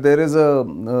 but there is a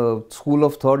school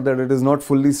of thought that it is not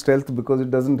fully stealth because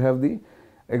it doesn't have the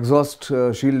exhaust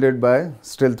shielded by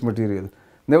stealth material.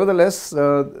 Nevertheless,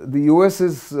 the US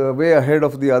is way ahead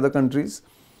of the other countries.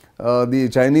 The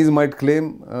Chinese might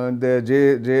claim their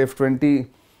JF-20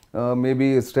 may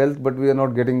be stealth, but we are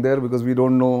not getting there because we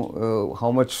don't know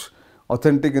how much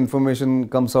authentic information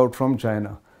comes out from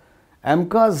China.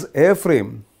 AMCA's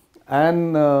airframe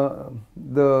and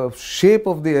the shape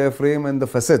of the airframe and the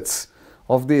facets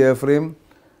of the airframe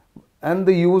and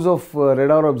the use of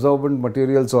radar absorbent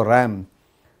materials, or RAM,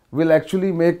 will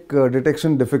actually make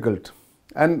detection difficult.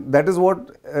 And that is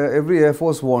what every Air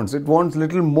Force wants. It wants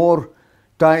little more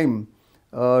time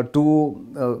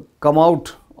to come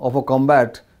out of a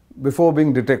combat before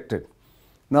being detected.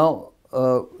 Now,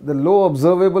 the low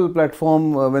observable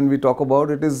platform, when we talk about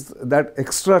it, is that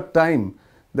extra time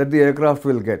that the aircraft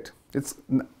will get. It's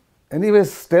anyway,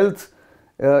 stealth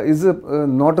is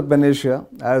not a panacea,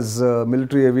 as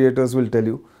military aviators will tell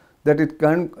you, that it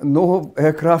can't, no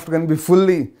aircraft can be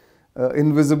fully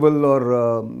invisible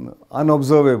or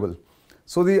unobservable.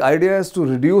 So the idea is to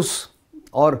reduce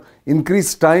or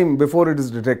increase time before it is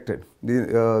detected.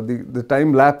 The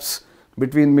time lapse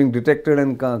between being detected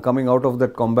and coming out of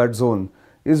that combat zone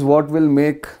is what will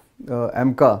make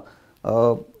AMCA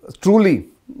truly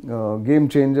game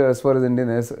changer as far as Indian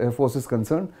Air Force is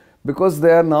concerned, because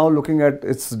they are now looking at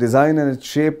its design and its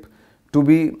shape to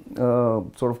be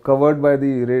sort of covered by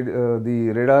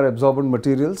the radar absorbent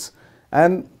materials,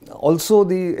 and also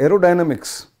the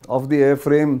aerodynamics of the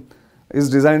airframe is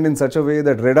designed in such a way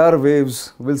that radar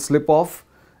waves will slip off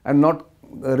and not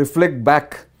reflect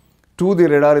back to the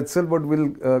radar itself, but will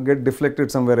get deflected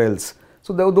somewhere else.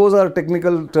 So those are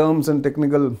technical terms and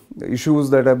technical issues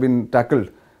that have been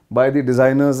tackled by the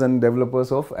designers and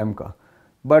developers of AMCA.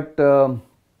 But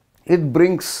it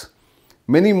brings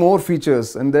many more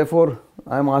features, and therefore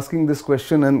I am asking this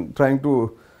question and trying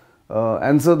to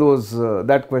answer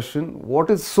that question. What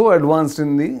is so advanced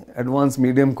in the advanced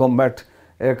medium combat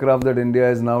aircraft that India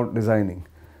is now designing?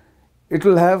 It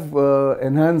will have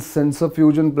enhanced sensor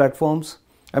fusion platforms.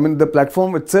 I mean, the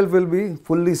platform itself will be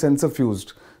fully sensor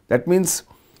fused. That means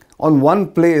on one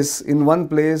place, in one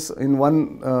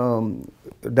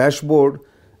dashboard,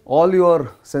 all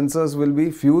your sensors will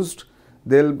be fused.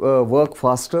 They'll work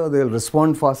faster, they'll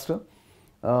respond faster.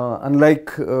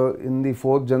 Unlike in the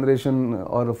 4th generation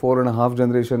or 4.5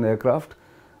 generation aircraft,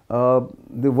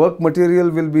 the work material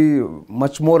will be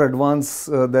much more advanced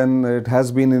than it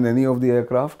has been in any of the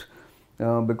aircraft.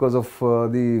 because of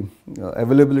the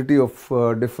availability of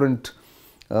different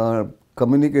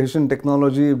communication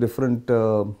technology, different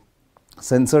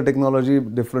sensor technology,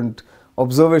 different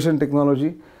observation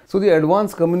technology. So the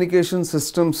advanced communication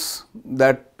systems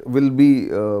that will be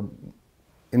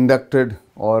inducted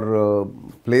or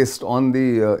placed on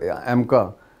the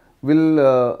AMCA will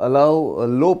allow a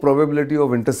low probability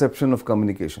of interception of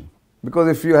communication. Because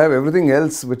if you have everything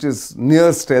else which is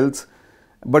near stealth,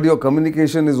 but your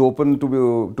communication is open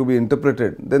to be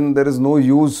interpreted, then there is no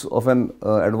use of an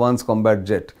advanced combat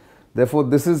jet. Therefore,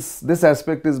 this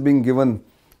aspect is being given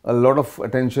a lot of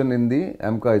attention in the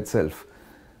AMCA itself.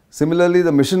 Similarly,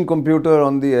 the mission computer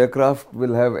on the aircraft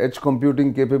will have edge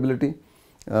computing capability,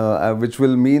 which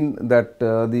will mean that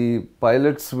the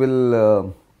pilots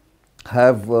will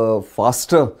have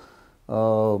faster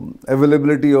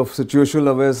availability of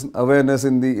situational awareness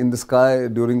in the sky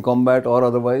during combat or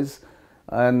otherwise,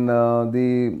 and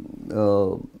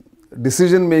the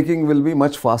decision making will be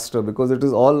much faster because it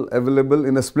is all available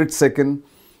in a split second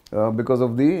because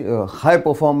of the high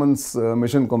performance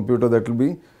mission computer that will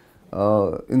be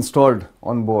installed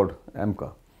on board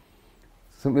AMCA.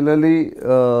 Similarly,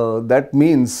 that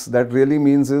really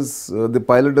means is the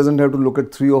pilot doesn't have to look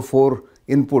at 3 or 4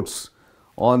 inputs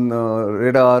on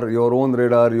radar, your own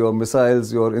radar, your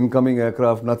missiles, your incoming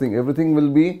aircraft, nothing. Everything will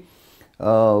be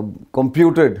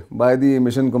computed by the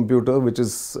mission computer, which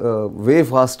is way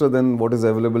faster than what is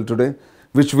available today,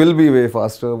 which will be way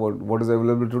faster what is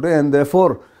available today, and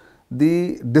therefore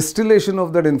the distillation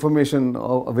of that information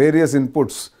of various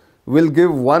inputs will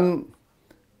give one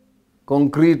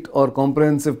concrete or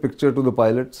comprehensive picture to the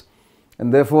pilots,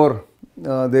 and therefore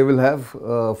they will have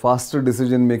faster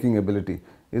decision making ability,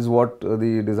 is what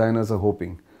the designers are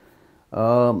hoping.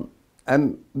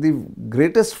 And the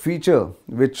greatest feature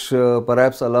which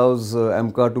perhaps allows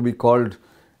AMCA to be called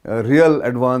a real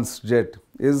advanced jet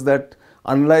is that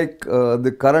unlike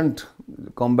the current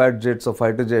combat jets or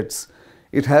fighter jets,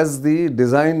 it has the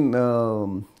design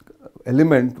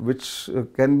element which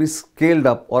can be scaled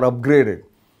up or upgraded.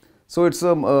 So it's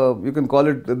you can call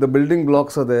it, the building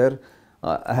blocks are there.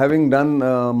 Having done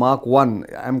Mark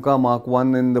I, AMCA Mark I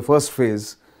in the first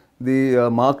phase, the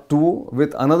Mark II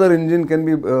with another engine can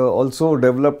be also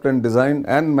developed and designed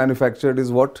and manufactured,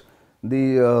 is what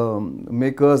the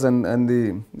makers and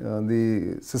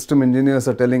the system engineers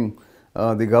are telling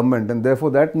the government, and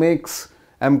therefore that makes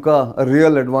AMCA a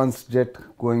real advanced jet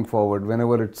going forward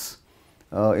whenever it's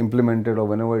implemented or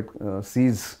whenever it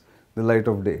sees the light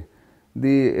of day.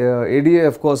 The ADA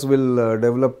of course will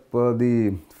develop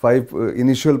the 5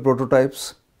 initial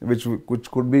prototypes which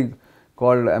could be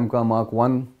called AMCA Mark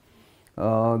I.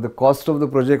 The cost of the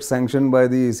project sanctioned by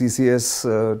the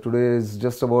CCS today is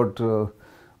just about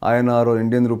INR or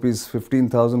Indian rupees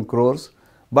 15,000 crores,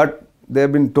 but they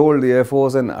have been told, the Air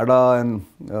Force and ADA and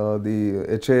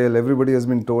the HAL, everybody has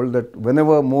been told that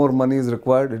whenever more money is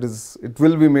required, it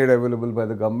will be made available by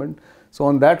the government. So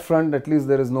on that front, at least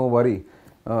there is no worry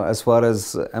as far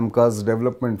as AMCA's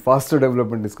development, faster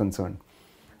development is concerned.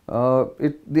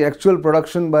 The actual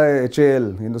production by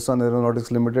HAL, Hindustan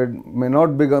Aeronautics Limited, may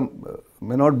not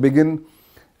begin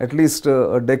at least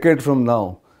a decade from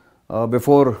now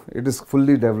before it is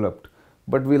fully developed.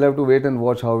 But we'll have to wait and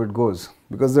watch how it goes,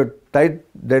 because the tight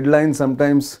deadlines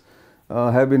sometimes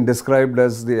have been described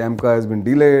as the AMCA has been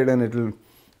delayed and it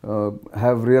will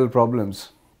have real problems.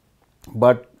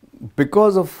 But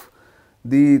because of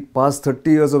the past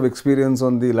 30 years of experience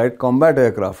on the light combat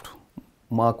aircraft,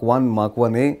 Mark I, Mark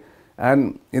 1A,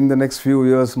 and in the next few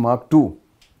years Mark II,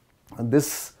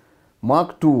 this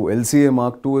Mark II, LCA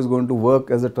Mark II is going to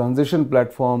work as a transition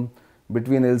platform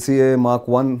between LCA Mark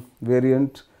I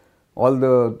variant, all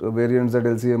the variants that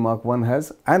LCA Mark I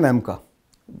has, and AMCA.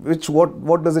 Which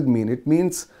what does it mean? It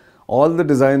means all the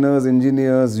designers,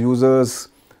 engineers, users,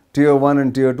 tier 1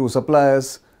 and tier 2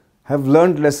 suppliers have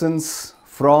learned lessons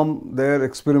from their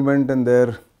experiment and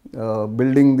their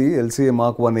building the LCA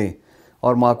Mark 1A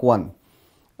or Mark I,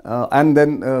 and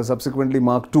then subsequently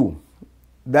Mark II.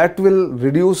 That will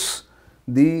reduce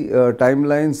the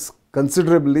timelines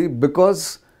considerably,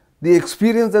 because the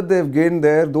experience that they have gained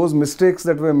there, those mistakes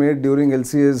that were made during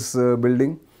LCA's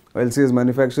building, LCA's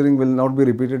manufacturing, will not be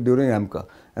repeated during AMCA,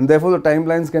 and therefore the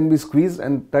timelines can be squeezed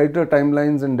and tighter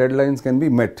timelines and deadlines can be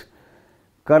met.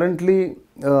 Currently,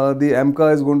 the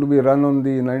AMCA is going to be run on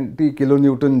the 90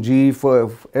 kilonewton GE for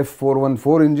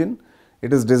F414 engine.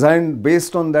 It is designed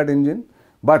based on that engine,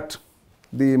 but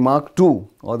the Mark II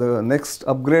or the next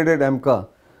upgraded AMCA,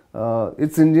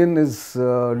 its engine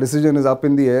decision is up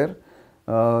in the air.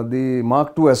 The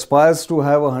Mark II aspires to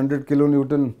have a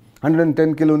 110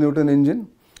 kilonewton engine,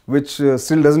 which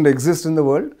still doesn't exist in the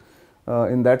world.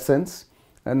 in that sense.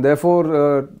 And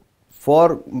therefore,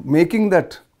 for making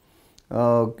that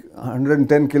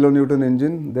 110 kilonewton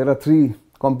engine, there are three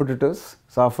competitors: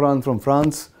 Safran from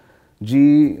France,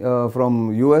 GE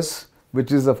from US,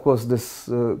 which is of course this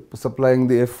supplying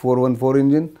the F414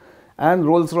 engine, and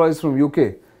Rolls-Royce from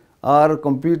UK are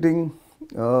competing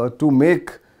to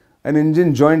make an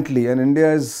engine jointly, and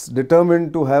India is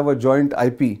determined to have a joint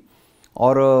IP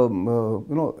or a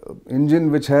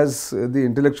engine which has the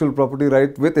intellectual property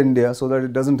right with India, so that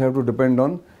it doesn't have to depend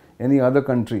on any other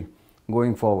country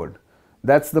going forward.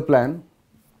 That's the plan.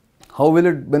 How will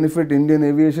it benefit Indian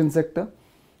aviation sector?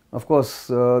 Of course,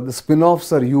 the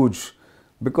spin-offs are huge,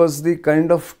 because the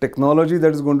kind of technology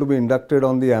that is going to be inducted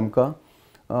on the AMCA,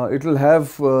 it will have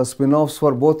spin-offs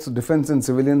for both defense and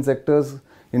civilian sectors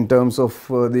in terms of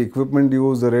the equipment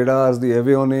used, the radars, the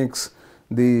avionics,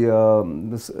 the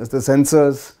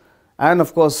sensors, and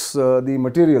of course the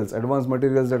materials, advanced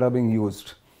materials that are being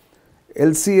used.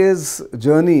 LCA's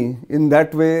journey in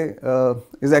that way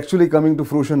is actually coming to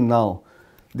fruition now.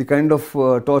 The kind of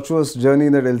tortuous journey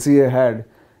that LCA had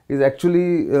is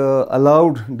actually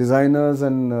allowed designers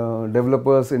and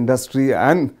developers, industry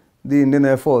and the Indian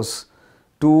Air Force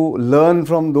to learn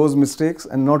from those mistakes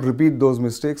and not repeat those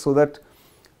mistakes, so that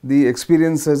the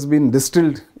experience has been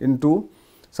distilled into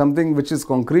something which is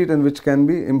concrete and which can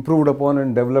be improved upon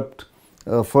and developed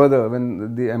further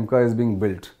when the AMCA is being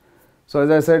built. So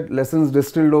as I said, lessons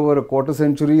distilled over a quarter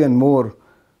century and more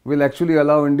will actually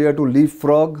allow India to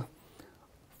leapfrog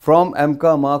from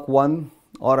AMCA Mark I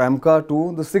or AMCA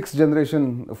to the 6th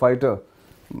generation fighter,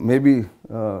 maybe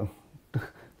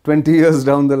 20 years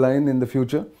down the line in the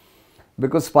future,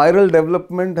 because spiral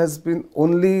development has been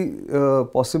only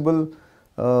possible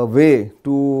way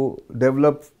to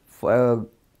develop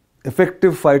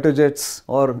effective fighter jets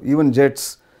or even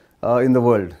jets in the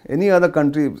world. Any other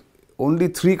country, only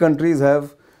 3 countries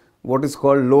have what is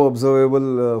called low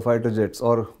observable fighter jets,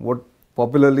 or what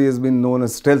popularly has been known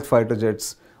as stealth fighter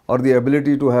jets, or the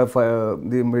ability to have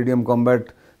the medium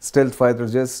combat stealth fighter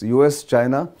jets: US,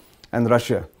 China and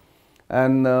Russia.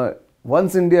 And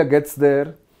once India gets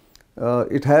there,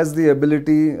 it has the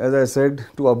ability, as I said,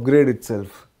 to upgrade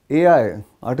itself. AI,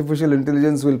 artificial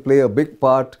intelligence, will play a big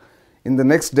part in the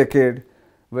next decade,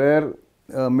 where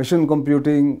mission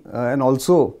computing and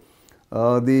also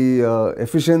the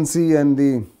efficiency and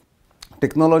the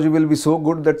technology will be so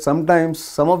good that sometimes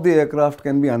some of the aircraft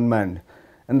can be unmanned,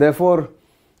 and therefore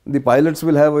the pilots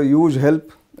will have a huge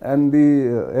help, and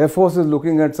the Air Force is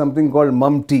looking at something called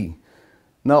MUM-T.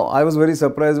 Now, I was very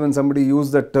surprised when somebody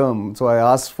used that term, so I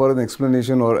asked for an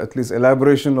explanation or at least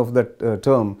elaboration of that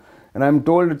term, and I am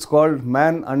told it's called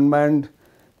man-unmanned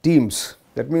teams.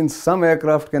 That means some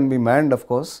aircraft can be manned, of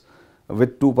course,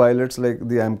 with 2 pilots like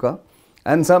the AMCA,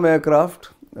 and some aircraft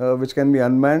which can be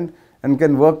unmanned and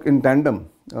can work in tandem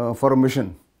for a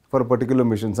mission, for a particular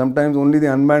mission. Sometimes only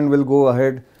the unmanned will go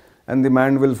ahead and the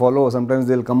manned will follow. Sometimes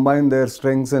they will combine their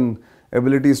strengths and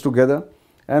abilities together.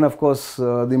 And of course,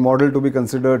 the model to be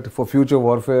considered for future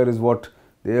warfare is what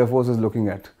the Air Force is looking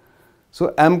at. So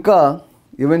AMCA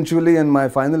eventually, and my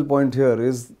final point here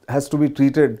is, has to be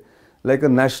treated like a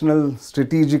national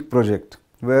strategic project,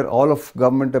 where all of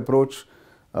government approach,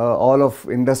 all of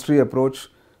industry approach,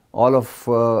 all of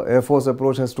Air Force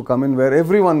approach has to come in, where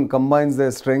everyone combines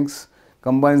their strengths,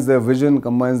 combines their vision,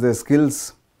 combines their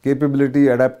skills, capability,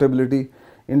 adaptability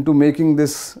into making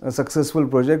this a successful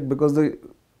project, because the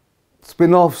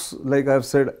spin-offs, like I have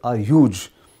said, are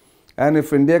huge. And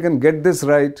if India can get this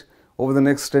right over the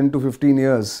next 10 to 15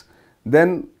 years,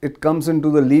 then it comes into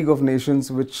the League of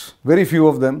Nations, which very few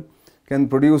of them can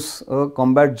produce a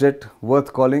combat jet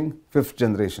worth calling 5th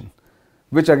generation,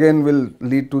 which again will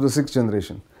lead to the 6th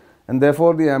generation. And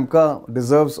therefore, the AMCA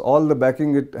deserves all the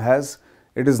backing it has.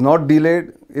 It is not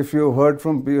delayed. If you have heard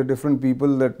from different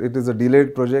people that it is a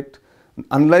delayed project,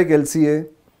 unlike LCA,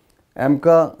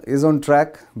 AMCA is on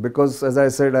track, because as I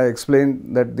said, I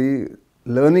explained that the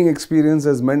learning experience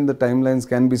has meant the timelines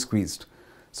can be squeezed.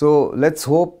 So let's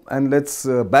hope and let's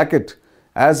back it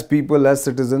as people, as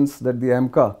citizens, that the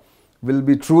AMCA will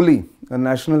be truly a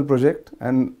national project,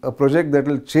 and a project that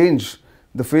will change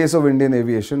the face of Indian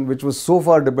aviation, which was so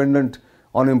far dependent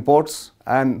on imports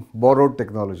and borrowed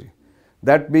technology.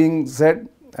 That being said,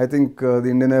 I think the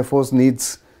Indian Air Force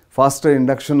needs faster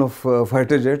induction of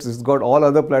fighter jets. It's got all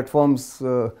other platforms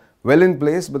well in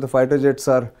place, but the fighter jets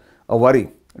are a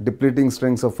worry, depleting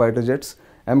strengths of fighter jets.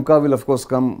 AMCA will of course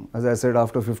come, as I said,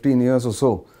 after 15 years or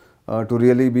so to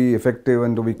really be effective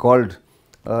and to be called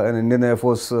an Indian Air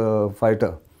Force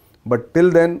fighter. But till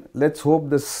then, let's hope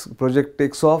this project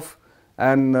takes off,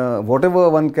 and whatever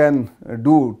one can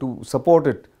do to support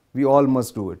it, we all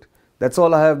must do it. That's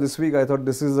all I have this week. I thought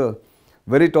this is a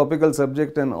very topical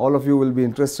subject and all of you will be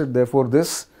interested. Therefore,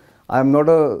 I am not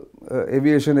a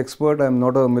aviation expert. I am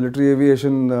not a military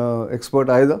aviation expert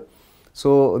either.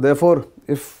 So, therefore,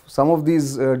 if some of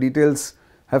these details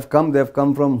have come, they have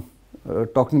come from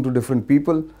talking to different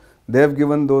people. They have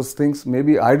given those things.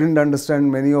 Maybe I didn't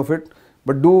understand many of it,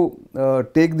 but do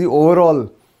take the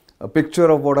overall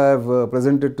picture of what I have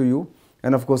presented to you.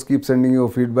 And of course, keep sending your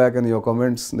feedback and your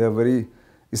comments. They are very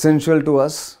essential to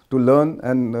us to learn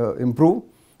and improve.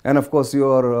 And of course,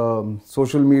 your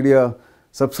social media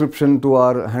subscription to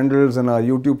our handles and our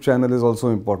YouTube channel is also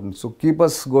important. So keep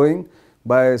us going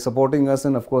by supporting us,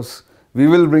 and of course, we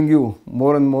will bring you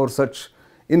more and more such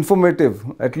informative,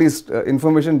 at least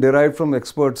information derived from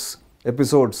experts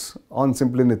episodes on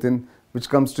Simply Nitin, which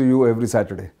comes to you every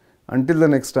Saturday. Until the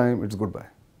next time, it's goodbye.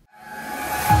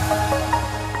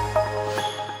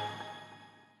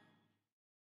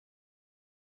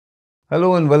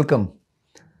 Hello and welcome.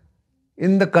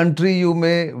 In the country, you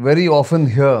may very often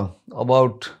hear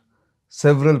about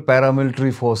several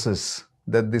paramilitary forces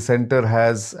that the center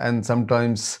has and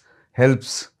sometimes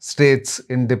helps states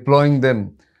in deploying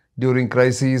them during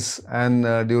crises and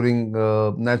during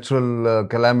natural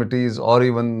calamities or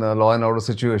even law and order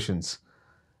situations.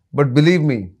 But believe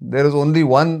me, there is only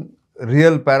one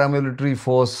real paramilitary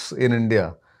force in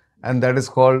India, and that is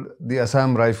called the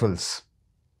Assam Rifles,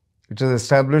 which was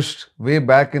established way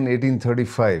back in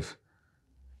 1835.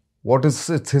 What is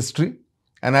its history?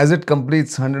 And as it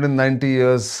completes 190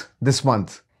 years this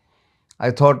month,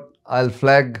 I thought I'll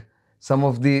flag some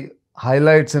of the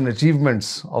highlights and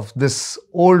achievements of this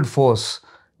old force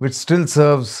which still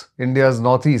serves India's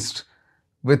northeast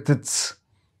with its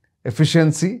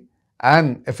efficiency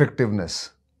and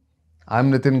effectiveness. I'm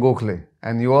Nitin Gokhale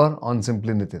and you are on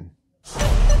Simply Nitin.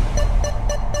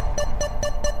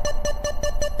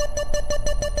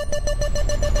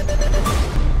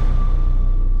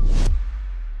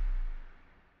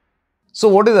 So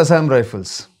what is Assam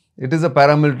Rifles? It is a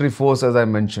paramilitary force, as I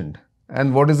mentioned.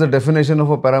 And what is the definition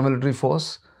of a paramilitary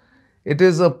force? It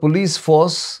is a police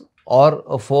force or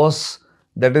a force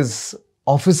that is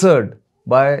officered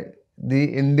by the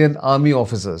Indian Army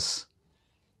officers.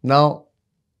 Now,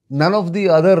 none of the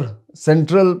other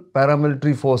central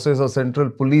paramilitary forces or central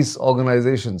police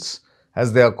organizations,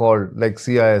 as they are called, like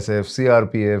CISF,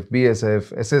 CRPF,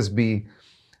 BSF, SSB,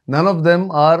 none of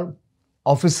them are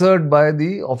officered by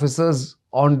the officers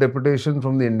on deputation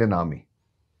from the Indian Army.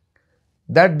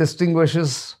 That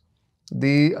distinguishes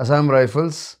the Assam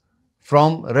Rifles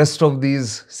from rest of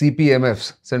these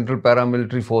CPMFs, Central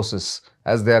Paramilitary Forces,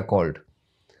 as they are called.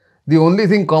 The only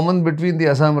thing common between the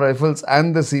Assam Rifles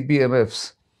and the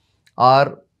CPMFs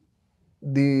are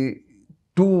the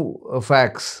two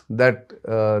facts that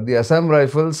the Assam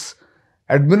Rifles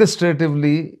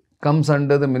administratively comes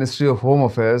under the Ministry of Home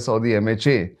Affairs or the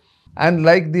MHA, and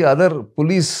like the other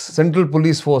central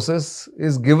police forces,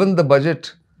 is given the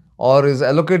budget or is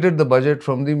allocated the budget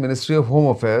from the Ministry of Home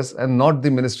Affairs and not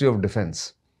the Ministry of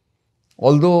Defence.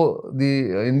 Although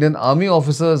the Indian Army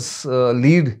officers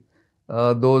lead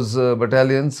those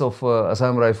battalions of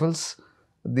Assam Rifles,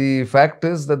 the fact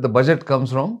is that the budget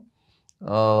comes from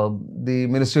the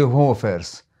Ministry of Home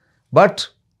Affairs. But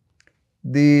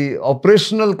the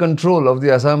operational control of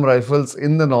the Assam Rifles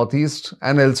in the northeast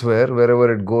and elsewhere,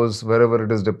 wherever it goes, wherever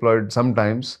it is deployed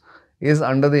sometimes, is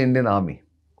under the Indian Army.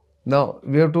 Now,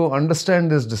 we have to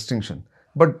understand this distinction.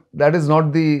 But that is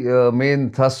not the main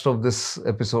thrust of this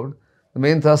episode. The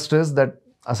main thrust is that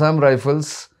Assam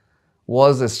Rifles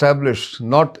was established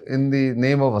not in the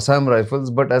name of Assam Rifles,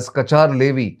 but as Kachar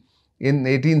Levy in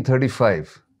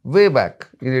 1835. Way back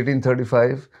in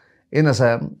 1835 in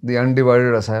Assam, the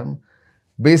undivided Assam,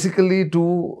 basically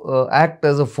to act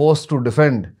as a force to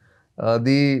defend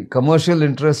the commercial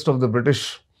interest of the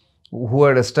British, who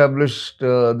had established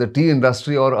the tea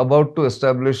industry or about to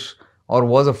establish or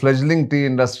was a fledgling tea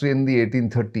industry in the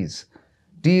 1830s.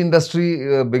 Tea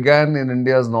industry began in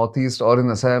India's northeast or in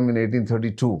Assam in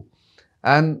 1832.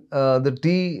 And the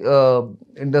tea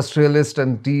industrialists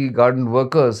and tea garden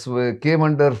workers came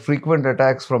under frequent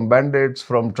attacks from bandits,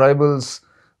 from tribals,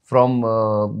 from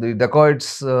the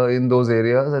dacoits in those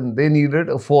areas, and they needed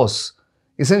a force,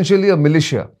 essentially a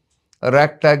militia. A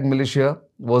ragtag militia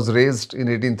was raised in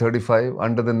 1835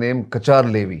 under the name Kachar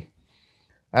Levy.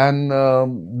 And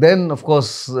then, of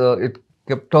course, it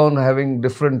kept on having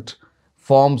different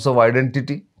forms of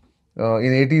identity. In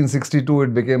 1862,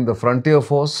 it became the Frontier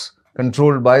Force,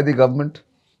 controlled by the government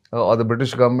or the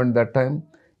British government that time.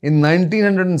 In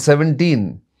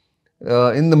 1917,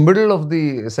 in the middle of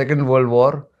the Second World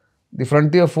War, the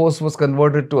Frontier Force was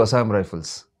converted to Assam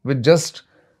Rifles with just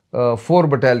 4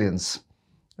 battalions.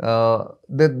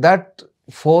 That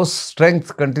force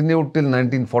strength continued till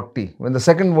 1940 when the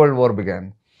Second World War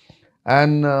began.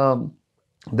 And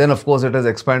then of course it has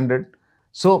expanded.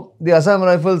 So the Assam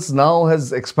Rifles now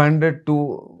has expanded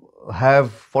to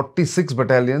have 46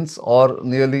 battalions or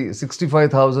nearly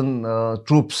 65,000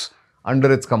 troops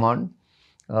under its command,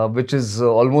 which is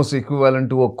almost equivalent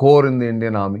to a corps in the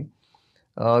Indian Army.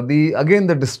 Again,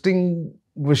 the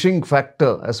distinguishing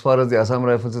factor as far as the Assam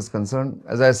Rifles is concerned,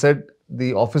 as I said,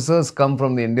 the officers come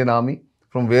from the Indian Army,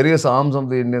 from various arms of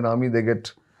the Indian Army. They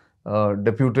get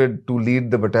deputed to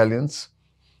lead the battalions.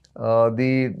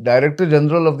 The Director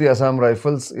General of the Assam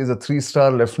Rifles is a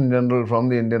 3-star Lieutenant General from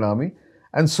the Indian Army,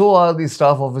 and so are the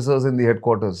staff officers in the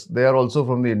headquarters. They are also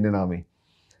from the Indian Army.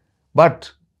 But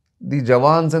the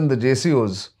Jawans and the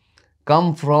JCOs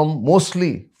come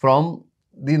mostly from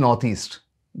the Northeast,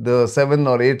 the 7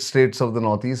 or 8 states of the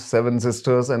Northeast, 7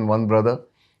 sisters and 1 brother,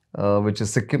 which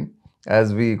is Sikkim,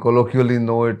 as we colloquially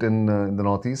know it in the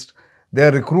Northeast. They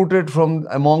are recruited from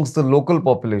amongst the local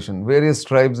population, various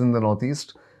tribes in the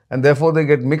Northeast, and therefore they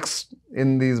get mixed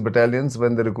in these battalions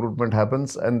when the recruitment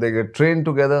happens, and they get trained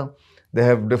together. They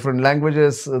have different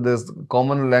languages. There's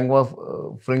common lingua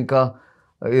franca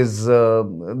is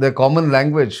their common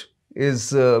language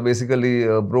is basically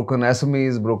broken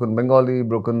Assamese, broken Bengali,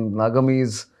 broken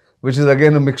Nagamese, which is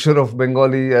again a mixture of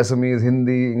Bengali, Assamese,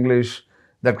 Hindi, English,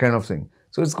 that kind of thing.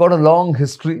 So it's got a long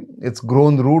history. It's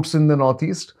grown roots in the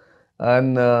Northeast,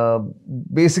 and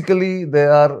basically they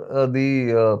are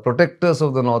the protectors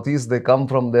of the Northeast. They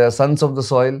are sons of the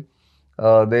soil.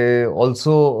 They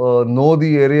also know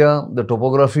the area, the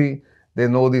topography. They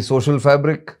know the social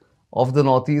fabric of the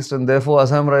Northeast, and therefore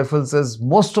Assam Rifles says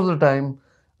most of the time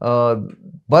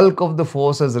bulk of the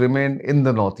force has remained in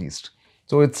the Northeast.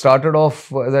 So it started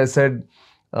off, as I said,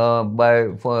 by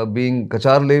being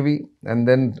Kachar Levi, and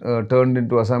then turned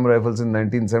into Assam Rifles in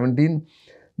 1917.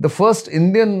 The first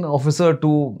Indian officer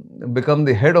to become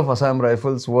the head of Assam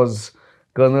Rifles was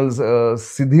Colonel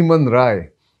Siddhiman Rai,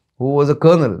 who was a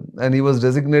colonel, and he was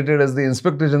designated as the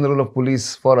Inspector General of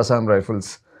Police for Assam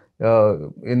Rifles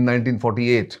in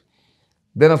 1948.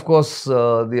 Then, of course,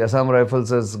 the Assam Rifles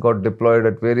has got deployed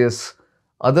at various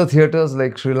other theatres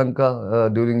like Sri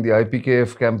Lanka during the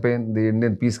IPKF campaign, the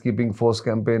Indian Peacekeeping Force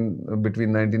campaign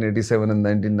between 1987 and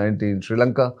 1990 in Sri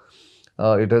Lanka.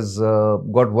 It has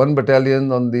got 1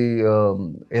 battalion on the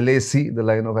LAC, the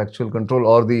line of actual control,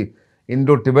 or the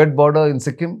Indo-Tibet border in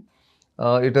Sikkim.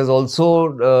 It has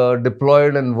also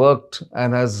deployed and worked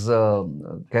and has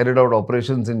carried out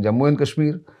operations in Jammu and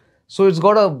Kashmir. So it's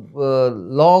got a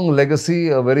long legacy,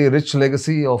 a very rich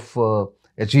legacy of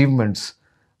achievements.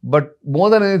 But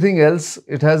more than anything else,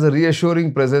 it has a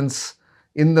reassuring presence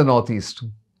in the Northeast.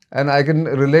 And I can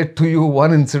relate to you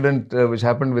one incident which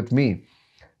happened with me.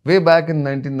 Way back in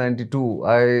 1992,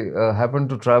 I happened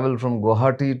to travel from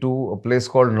Guwahati to a place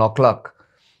called Noklak,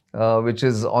 which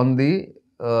is on the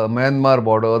Myanmar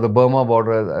border, or the Burma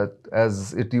border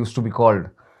as it used to be called.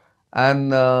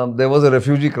 And there was a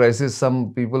refugee crisis.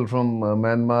 Some people from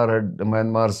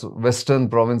Myanmar's western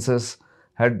provinces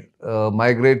had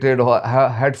migrated or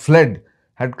had fled,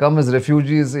 had come as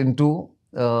refugees into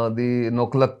the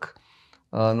Noklak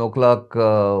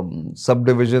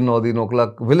subdivision, or the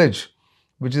Noklak village,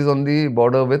 which is on the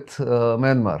border with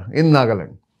Myanmar in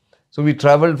Nagaland. So we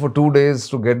traveled for 2 days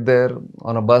to get there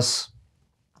on a bus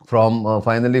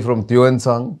finally from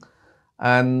Tuensang.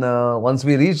 And once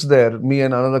we reached there, me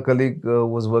and another colleague who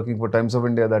was working for Times of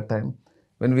India at that time,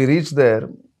 when we reached there,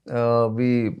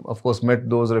 we of course met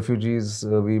those refugees.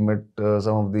 We met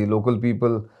some of the local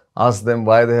people, asked them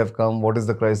why they have come, what is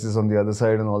the crisis on the other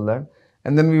side and all that.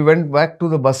 And then we went back to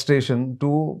the bus station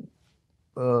to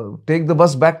take the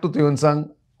bus back to Tuensang,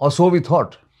 or so we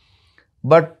thought.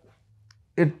 But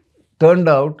it turned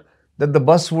out that the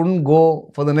bus wouldn't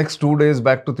go for the next 2 days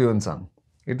back to Tuensang.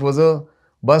 It was a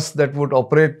bus that would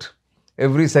operate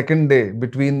every second day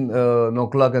between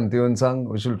Noklak and Tuensang,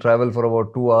 which will travel for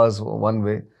about 2 hours one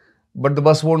way. But the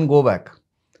bus won't go back.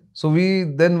 So we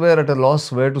then were at a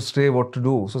loss where to stay, what to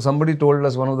do. So somebody told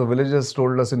us, one of the villagers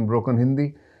told us in broken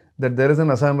Hindi, that there is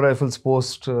an Assam Rifles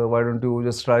post, why don't you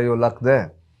just try your luck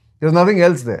there? There's nothing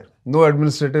else there. No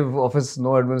administrative office,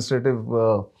 no administrative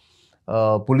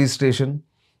police station.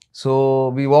 So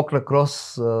we walked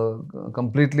across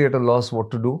completely at a loss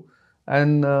what to do,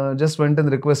 and just went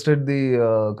and requested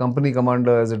the company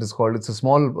commander, as it is called. It's a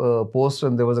small post,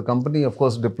 and there was a company, of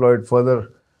course, deployed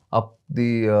further up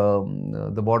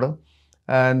the border.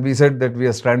 And we said that we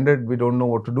are stranded, we don't know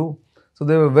what to do. So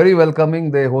they were very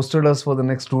welcoming. They hosted us for the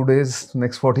next 2 days,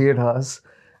 next 48 hours.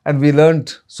 And we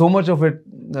learnt so much of it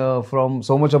from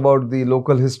so much about the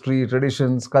local history,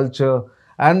 traditions, culture,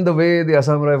 and the way the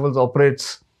Assam Rifles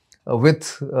operates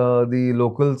with the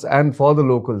locals and for the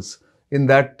locals in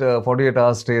that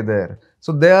 48-hour stay there.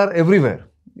 So they are everywhere.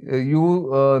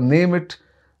 You name it,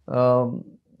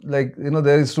 like,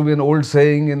 there used to be an old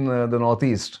saying in the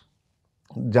Northeast,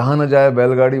 Jahan na jaye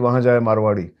Belgadi, wahan jaye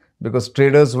Marwadi, because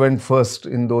traders went first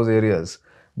in those areas.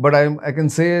 But I can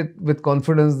say it with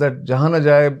confidence that Jahan na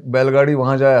jaye Belgadi,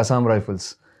 wahan jaye Assam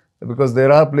Rifles, because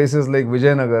there are places like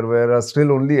Vijayanagar where are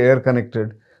still only air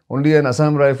connected. Only an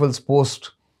Assam Rifles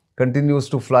post continues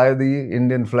to fly the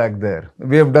Indian flag there.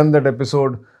 We have done that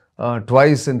episode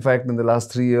twice, in fact, in the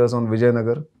last 3 years on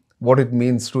Vijayanagar, what it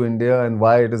means to India and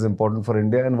why it is important for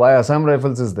India and why Assam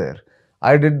Rifles is there.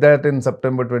 I did that in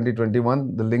September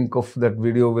 2021. The link of that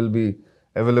video will be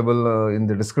available in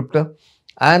the descriptor.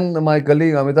 And my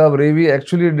colleague Amitabh Revi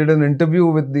actually did an interview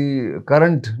with the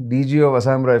current DG of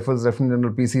Assam Rifles, Lieutenant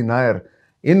General PC Nair,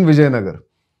 in Vijayanagar.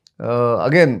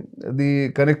 Again, the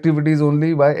connectivity is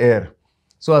only by air.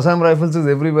 So Assam Rifles is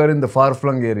everywhere in the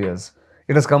far-flung areas.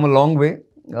 It has come a long way.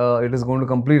 It is going to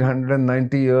complete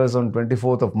 190 years on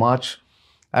 24th of March.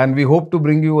 And we hope to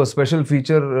bring you a special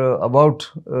feature about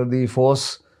the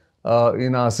force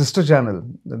in our sister channel,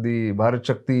 the Bharat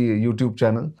Shakti YouTube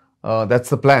channel. That's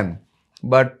the plan.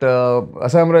 But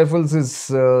Assam Rifles is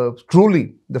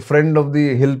truly the friend of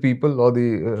the hill people, or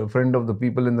the friend of the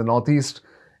people in the Northeast.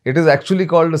 It is actually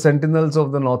called the Sentinels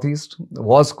of the Northeast,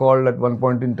 was called at one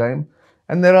point in time.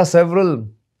 And there are several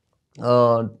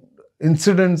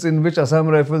incidents in which Assam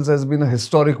Rifles has been a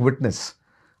historic witness.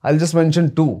 I'll just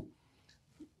mention two.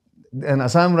 An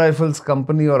Assam Rifles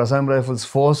company or Assam Rifles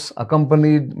force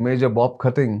accompanied Major Bob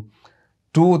Khatting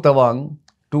to Tawang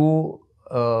to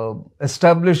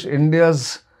establish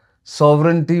India's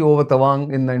sovereignty over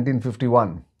Tawang in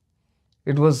 1951.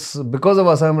 It was because of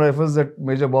Assam Rifles that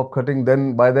Major Bob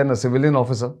Khatting, by then a civilian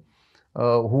officer,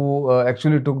 who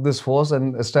actually took this force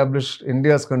and established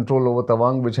India's control over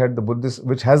Tawang, which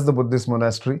has the Buddhist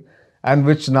monastery, and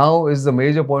which now is the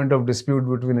major point of dispute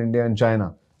between India and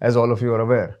China, as all of you are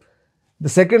aware. The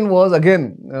second was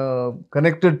again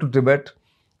connected to Tibet,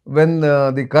 when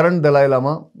the current Dalai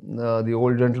Lama, the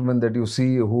old gentleman that you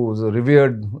see, who is a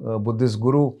revered Buddhist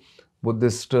guru,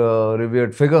 Buddhist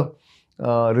revered figure,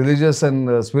 religious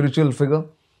and spiritual figure,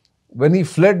 when he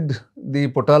fled the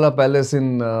Potala Palace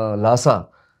in Lhasa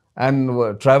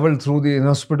and traveled through the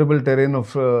inhospitable terrain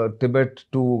of Tibet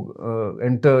to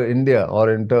enter India or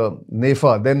enter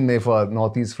NEFA, then NEFA,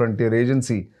 Northeast Frontier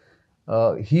Agency,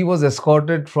 he was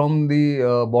escorted from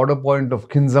the border point of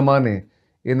Khinzamane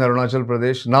in Arunachal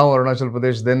Pradesh, now Arunachal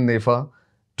Pradesh, then NEFA,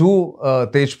 to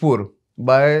Tejpur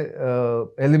by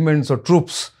elements or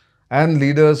troops and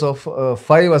leaders of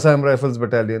 5 Assam Rifles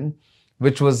Battalion,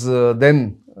 which was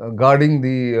then guarding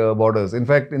the borders. In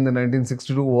fact, in the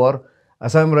 1962 war,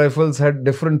 Assam Rifles had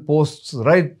different posts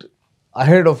right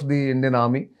ahead of the Indian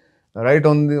Army, right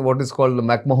on what is called the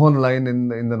McMahon line in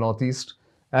the Northeast.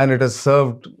 And it has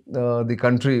served the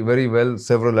country very well.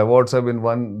 Several awards have been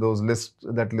won.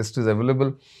 That list is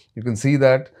available. You can see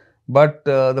that. But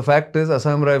the fact is,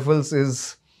 Assam Rifles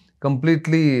is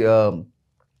completely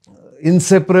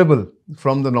inseparable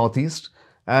from the Northeast.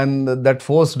 And that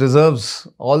force deserves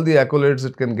all the accolades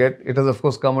it can get. It has, of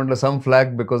course, come under some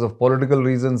flack because of political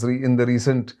reasons in the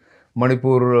recent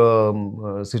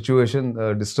Manipur situation,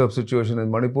 disturbed situation in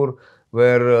Manipur,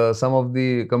 where some of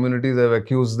the communities have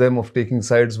accused them of taking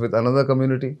sides with another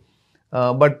community.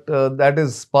 But that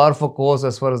is par for course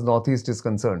as far as Northeast is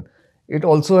concerned. It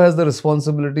also has the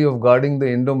responsibility of guarding the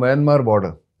Indo-Myanmar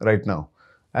border right now.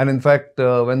 And in fact,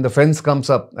 when the fence comes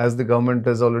up, as the government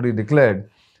has already declared,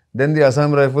 then the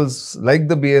Assam Rifles, like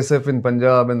the BSF in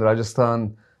Punjab and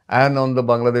Rajasthan and on the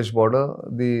Bangladesh border,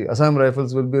 the Assam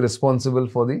Rifles will be responsible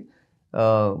for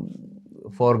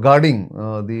guarding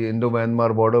the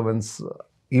Indo-Myanmar border. Once,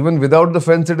 even without the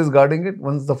fence, it is guarding it.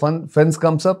 Once the fence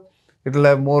comes up, it will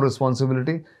have more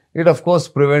responsibility. It, of course,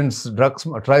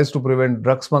 tries to prevent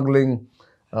drug smuggling,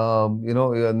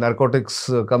 narcotics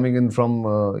coming in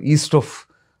from east of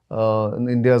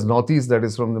India's northeast, that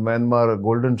is from the Myanmar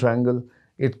Golden Triangle.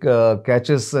 It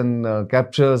captures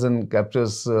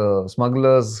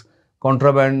smugglers,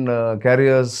 contraband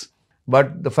carriers.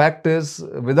 But the fact is,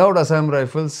 without Assam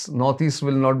Rifles, Northeast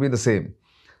will not be the same.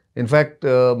 In fact,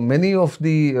 many of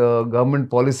the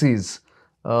government policies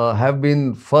have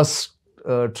been first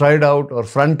tried out or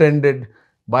front-ended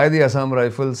by the Assam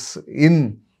Rifles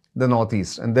in the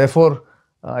Northeast. And therefore,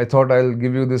 I thought I'll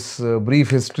give you this brief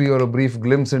history or a brief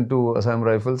glimpse into Assam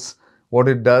Rifles, what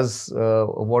it does,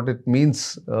 what it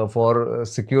means for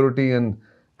security and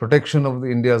protection of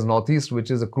India's northeast, which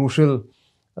is a crucial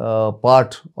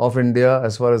part of India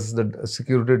as far as the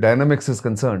security dynamics is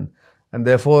concerned. And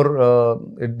therefore,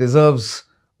 it deserves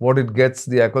what it gets,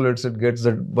 the accolades it gets,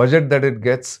 the budget that it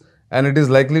gets, and it is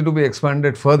likely to be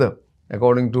expanded further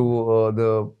according to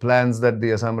the plans that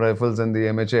the Assam Rifles and the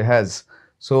MHA has.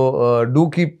 So do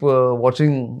keep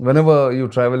watching whenever you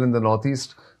travel in the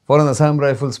northeast for an Assam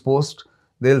Rifles post.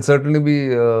 They'll certainly be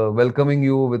welcoming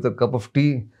you with a cup of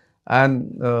tea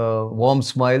and warm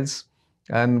smiles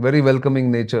and very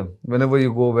welcoming nature whenever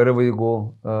you go, wherever you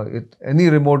go, any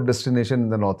remote destination in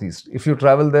the northeast. If you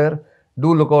travel there,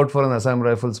 do look out for an Assam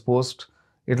Rifles post.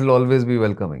 It will always be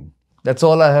welcoming. That's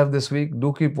all I have this week.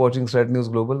 Do keep watching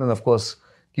StratNews Global, and of course,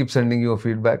 keep sending your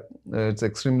feedback. It's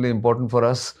extremely important for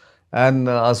us. And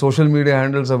our social media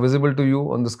handles are visible to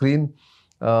you on the screen.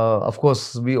 Of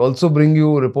course, we also bring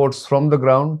you reports from the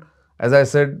ground. As I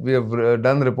said, we have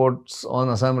done reports on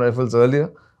Assam Rifles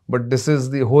earlier, but this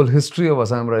is the whole history of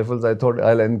Assam Rifles. I thought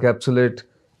I'll encapsulate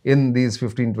in these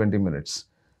 15-20 minutes.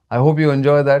 I hope you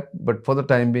enjoy that, but for the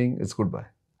time being, it's goodbye.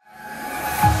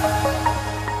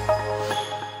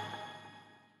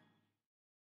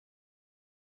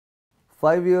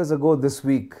 Five years ago this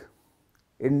week,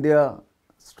 India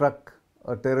struck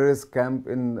a terrorist camp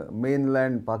in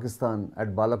mainland Pakistan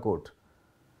at Balakot,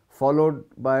 followed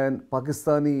by a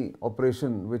Pakistani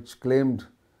operation which claimed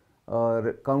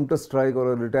a counter-strike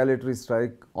or a retaliatory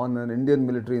strike on an Indian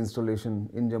military installation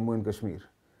in Jammu and Kashmir,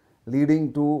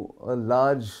 leading to a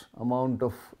large amount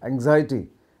of anxiety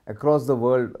across the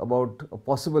world about a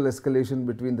possible escalation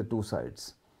between the two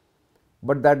sides.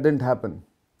 But that didn't happen.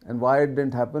 And why it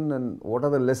didn't happen and what are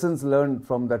the lessons learned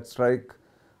from that strike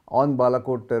on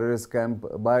Balakot terrorist camp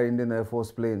by Indian Air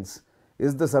Force planes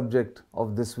is the subject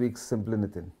of this week's Simply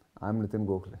Nitin. I'm Nitin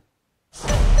Gokhale.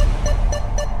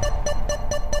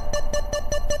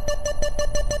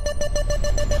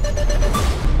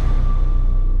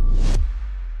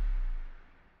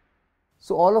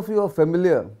 So all of you are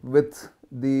familiar with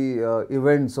the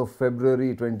events of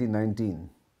February 2019.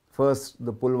 First,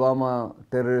 the Pulwama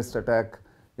terrorist attack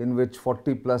in which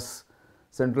 40 plus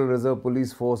Central Reserve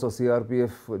Police Force or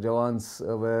CRPF Jawans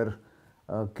were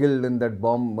killed in that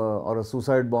bomb or a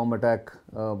suicide bomb attack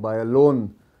by a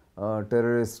lone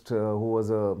terrorist who was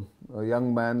a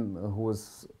young man who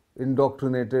was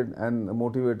indoctrinated and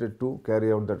motivated to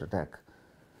carry out that attack.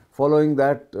 Following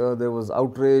that, there was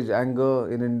outrage,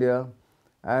 anger in India,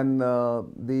 and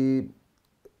the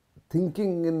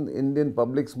thinking in Indian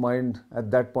public's mind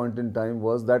at that point in time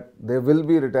was that there will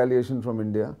be retaliation from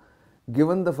India,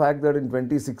 given the fact that in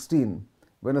 2016,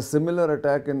 when a similar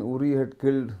attack in Uri had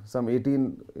killed some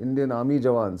 18 Indian Army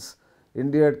Jawans,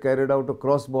 India had carried out a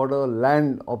cross-border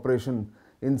land operation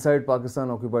inside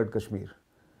Pakistan-occupied Kashmir.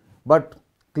 But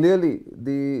clearly,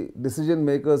 the decision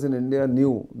makers in India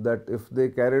knew that if they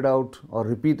carried out or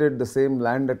repeated the same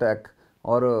land attack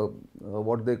or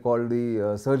what they called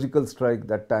the surgical strike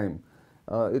that time,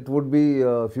 it would be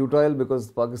futile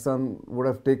because Pakistan would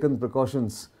have taken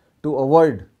precautions to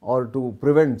avoid or to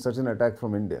prevent such an attack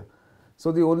from India.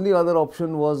 So the only other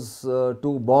option was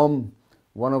to bomb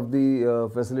one of the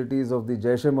facilities of the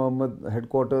Jaish-e-Mohammed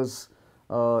headquarters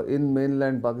in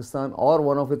mainland Pakistan or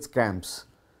one of its camps.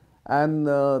 And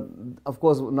of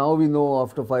course, now we know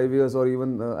after 5 years or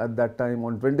even at that time,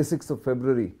 on 26th of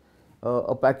February,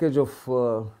 a package of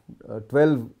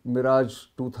 12 Mirage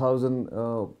 2000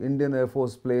 Indian Air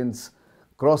Force planes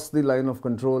crossed the line of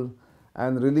control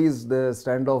and released their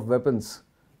standoff weapons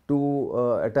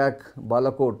to attack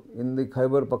Balakot in the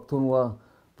Khyber Pakhtunkhwa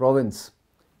province,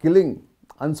 killing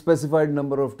unspecified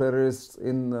number of terrorists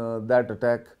in that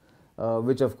attack,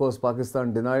 which of course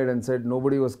Pakistan denied and said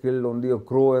nobody was killed, only a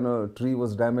crow and a tree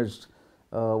was damaged,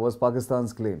 was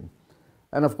Pakistan's claim.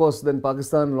 And of course, then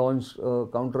Pakistan launched a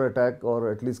counter-attack, or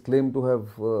at least claimed to have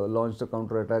launched a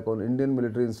counter-attack on Indian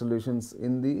military installations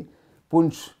in the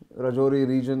Poonch, Rajouri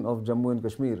region of Jammu and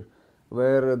Kashmir,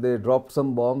 where they dropped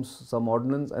some bombs, some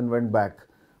ordnance and went back.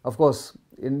 Of course,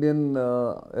 Indian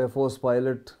Air Force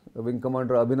pilot, Wing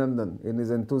Commander Abhinandan, in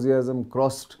his enthusiasm,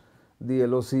 crossed the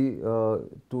LOC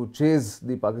to chase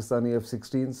the Pakistani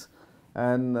F-16s,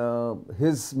 and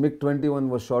his MiG-21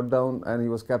 was shot down and he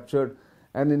was captured.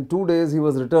 And in 2 days he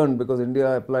was returned because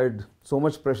India applied so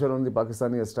much pressure on the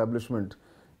Pakistani establishment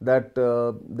that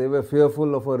they were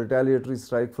fearful of a retaliatory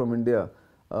strike from India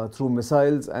through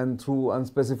missiles and through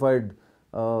unspecified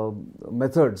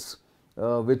methods,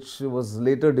 which was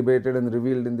later debated and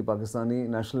revealed in the Pakistani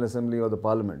National Assembly or the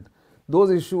Parliament.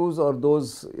 Those issues or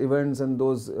those events and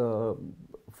those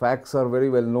facts are very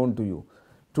well known to you.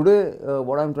 Today,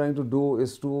 what I am trying to do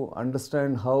is to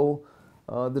understand how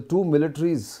the two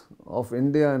militaries of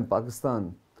India and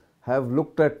Pakistan have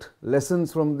looked at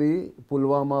lessons from the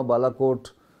Pulwama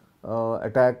Balakot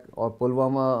attack, or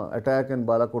Pulwama attack and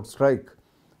Balakot strike,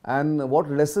 and what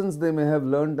lessons they may have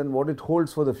learned and what it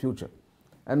holds for the future,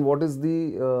 and what is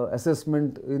the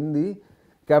assessment in the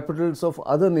capitals of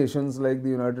other nations like the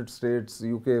United States,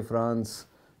 UK, France,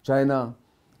 China,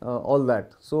 all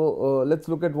that. So let's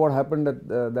look at what happened at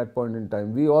that point in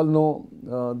time. We all know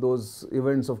those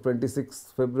events of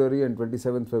 26th February and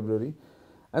 27th February,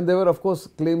 and there were of course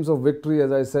claims of victory,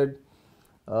 as I said,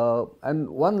 and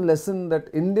one lesson that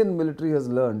Indian military has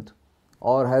learned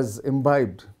or has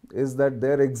imbibed is that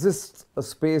there exists a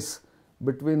space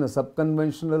between a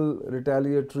subconventional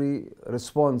retaliatory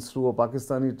response to a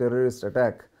Pakistani terrorist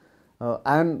attack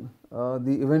and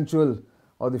the eventual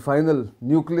or the final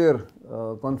nuclear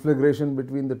conflagration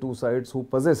between the two sides who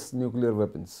possess nuclear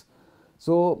weapons.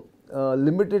 So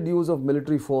limited use of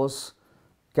military force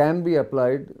can be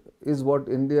applied is what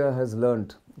India has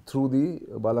learnt through the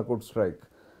Balakot strike.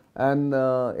 And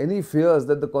any fears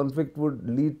that the conflict would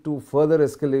lead to further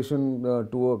escalation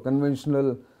to a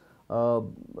conventional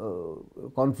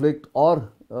conflict, or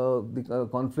the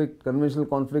conventional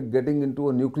conflict getting into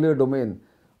a nuclear domain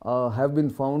have been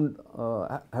found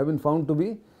to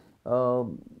be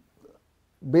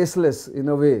baseless in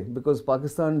a way, because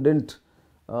Pakistan didn't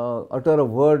utter a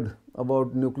word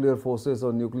about nuclear forces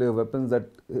or nuclear weapons that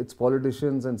its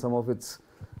politicians and some of its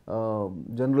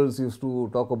generals used to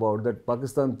talk about, that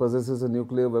Pakistan possesses a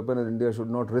nuclear weapon and India should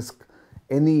not risk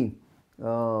any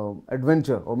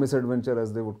adventure or misadventure,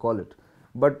 as they would call it.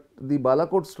 But the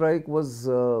Balakot strike was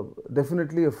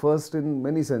definitely a first in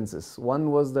many senses.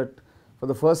 One was that for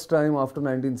the first time after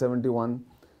 1971,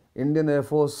 Indian Air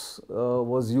Force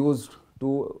was used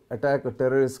to attack a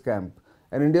terrorist camp,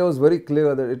 and India was very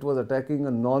clear that it was attacking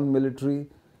a non-military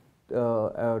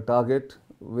target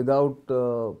without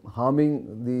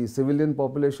harming the civilian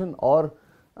population, or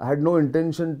had no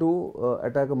intention to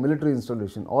attack a military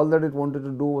installation. All that it wanted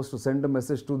to do was to send a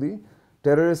message to the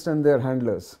terrorists and their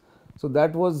handlers. So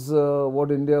that was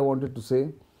what India wanted to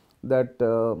say, that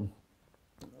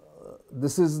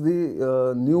this is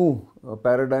the new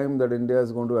paradigm that India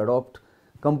is going to adopt,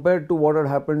 compared to what had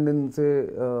happened in, say,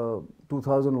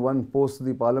 2001, post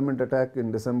the Parliament attack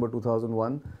in December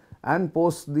 2001 and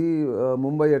post the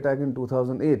Mumbai attack in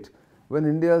 2008, when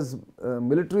India's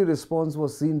military response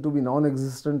was seen to be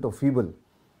non-existent or feeble.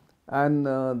 And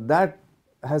that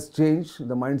has changed,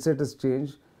 the mindset has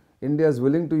changed. India is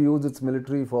willing to use its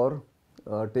military for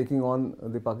taking on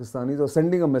the Pakistanis or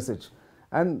sending a message.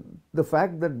 And the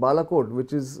fact that Balakot,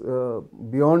 which is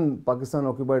beyond Pakistan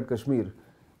occupied Kashmir,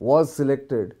 was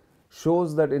selected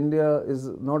shows that India is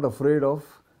not afraid of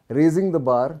raising the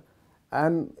bar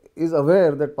and is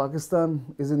aware that Pakistan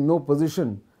is in no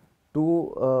position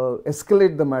to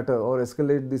escalate the matter or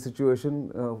escalate the situation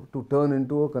to turn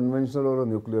into a conventional or a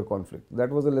nuclear conflict. That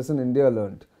was a lesson India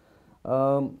learned.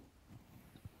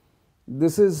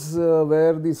 This is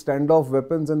where the standoff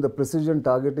weapons and the precision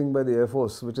targeting by the Air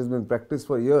Force, which has been practiced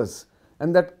for years,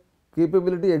 and that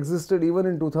capability existed even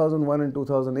in 2001 and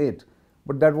 2008,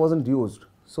 but that wasn't used.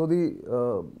 So the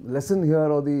lesson here,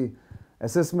 or the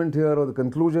assessment here, or the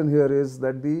conclusion here is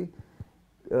that the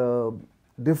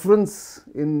difference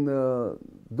in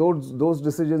those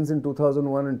decisions in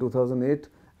 2001 and 2008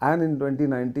 and in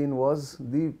 2019 was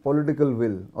the political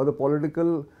will, or the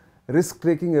political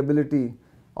risk-taking ability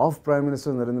of Prime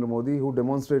Minister Narendra Modi, who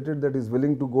demonstrated that he is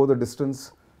willing to go the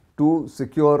distance to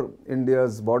secure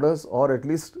India's borders, or at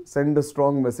least send a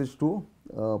strong message to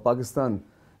Pakistan,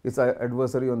 its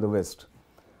adversary on the west.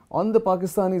 On the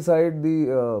Pakistani side,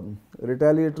 the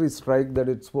retaliatory strike that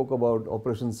it spoke about,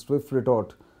 Operation Swift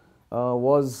Retort,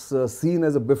 was seen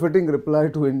as a befitting reply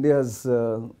to India's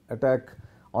attack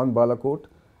on Balakot,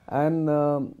 and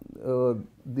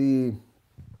the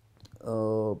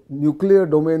nuclear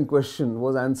domain question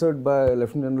was answered by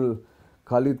Lieutenant General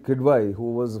Khalid Kidwai,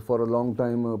 who was for a long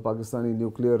time a Pakistani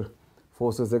nuclear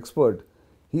forces expert.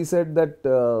 He said that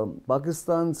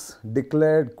Pakistan's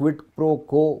declared quid pro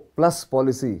quo plus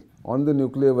policy on the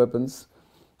nuclear weapons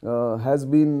has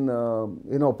been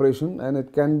in operation, and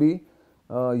it can be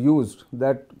used.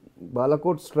 That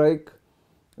Balakot strike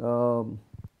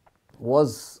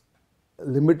was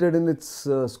limited in its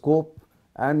scope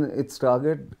and its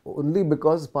target only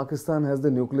because Pakistan has the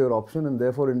nuclear option, and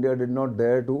therefore India did not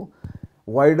dare to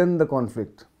widen the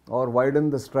conflict or widen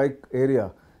the strike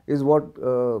area, is what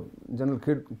General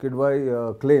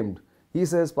Kidwai claimed. He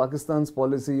says Pakistan's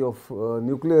policy of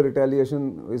nuclear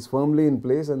retaliation is firmly in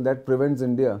place, and that prevents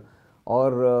India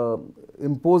or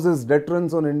imposes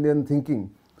deterrence on Indian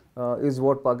thinking, is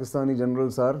what Pakistani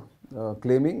generals are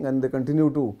claiming, and they continue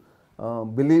to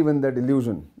believe in that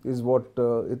illusion, is what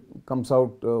it comes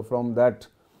out from that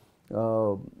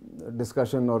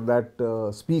discussion or that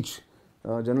speech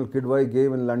General Kidwai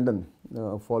gave in London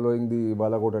following the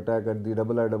Balakot attack at the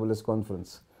IISS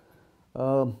conference.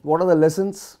 What are the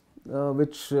lessons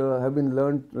which have been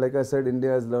learned? Like I said,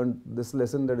 India has learned this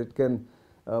lesson, that it can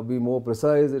be more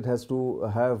precise. It has to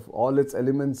have all its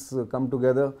elements come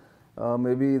together.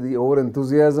 Maybe the over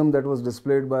enthusiasm that was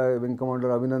displayed by Wing Commander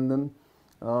Abhinandan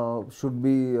should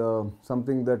be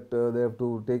something that they have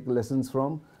to take lessons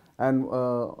from. And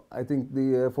I think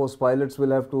the Air Force pilots will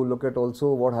have to look at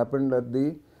also what happened at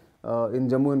the in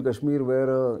Jammu and Kashmir,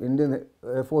 where Indian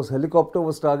Air Force helicopter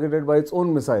was targeted by its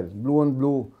own missile, blue on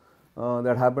blue.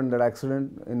 That happened, that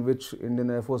accident in which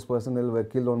Indian Air Force personnel were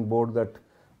killed on board that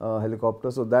helicopter.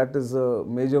 So that is a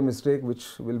major mistake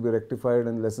which will be rectified,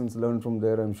 and lessons learned from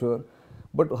there, I'm sure.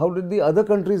 But how did the other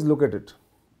countries look at it?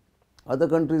 Other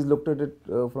countries looked at it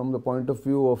from the point of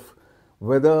view of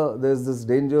whether there's this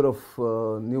danger of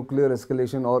nuclear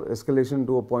escalation or escalation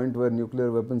to a point where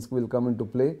nuclear weapons will come into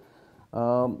play.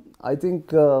 I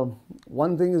think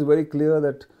one thing is very clear,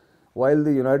 that while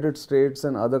the United States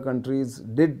and other countries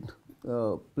did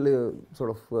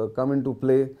come into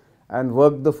play and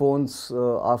worked the phones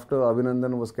after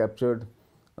Abhinandan was captured,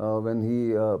 when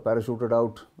he parachuted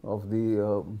out of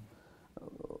the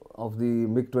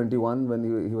MiG-21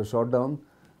 when he was shot down,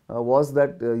 was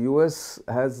that US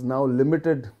has now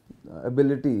limited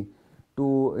ability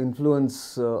to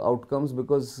influence outcomes,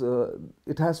 because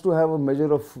it has to have a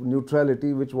measure of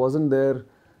neutrality which wasn't there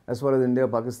as far as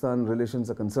India-Pakistan relations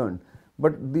are concerned.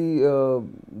 But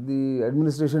the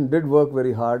administration did work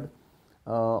very hard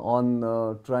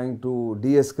on trying to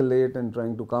de-escalate and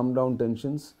trying to calm down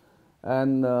tensions.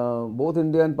 And both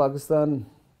India and Pakistan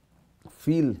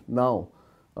feel now,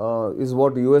 is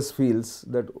what US feels,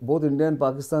 that both India and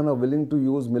Pakistan are willing to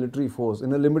use military force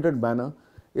in a limited manner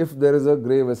if there is a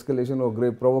grave escalation or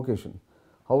grave provocation.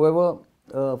 However,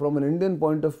 from an Indian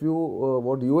point of view,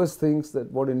 what US thinks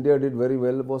that what India did very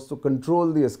well was to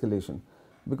control the escalation.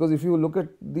 Because if you look at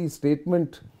the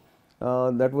statement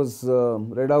that was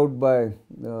read out by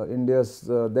India's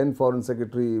then Foreign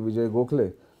Secretary Vijay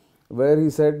Gokhale, where he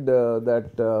said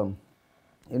that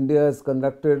India has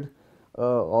conducted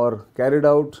or carried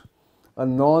out a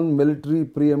non-military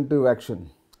preemptive action,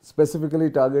 specifically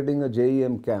targeting a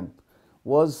JEM camp,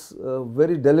 was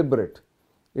very deliberate.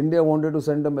 India wanted to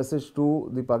send a message to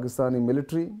the Pakistani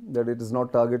military that it is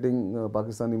not targeting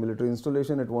Pakistani military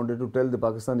installation. It wanted to tell the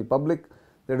Pakistani public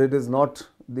that it is not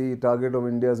the target of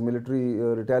India's military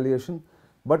retaliation.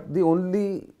 But the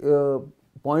only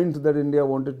point that India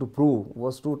wanted to prove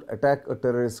was to attack a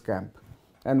terrorist camp,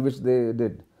 and which they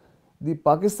did. The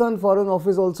Pakistan Foreign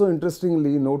Office also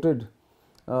interestingly noted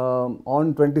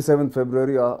on 27th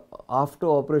February, after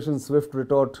Operation Swift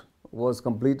Retort was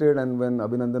completed and when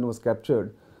Abhinandan was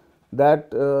captured, that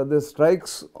the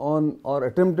strikes on, or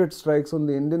attempted strikes on,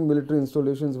 the Indian military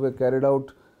installations were carried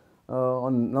out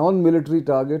on non-military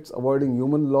targets, avoiding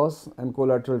human loss and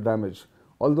collateral damage.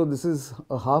 Although this is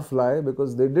a half lie,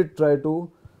 because they did try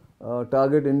to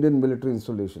target Indian military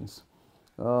installations.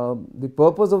 The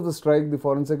purpose of the strike, the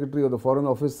Foreign Secretary or the Foreign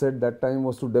Office said that time,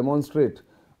 was to demonstrate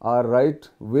our right,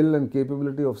 will and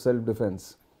capability of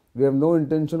self-defense. We have no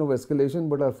intention of escalation,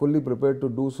 but are fully prepared to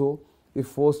do so if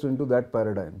forced into that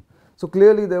paradigm. So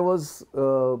clearly there was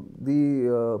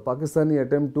the Pakistani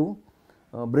attempt to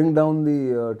bring down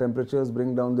the temperatures,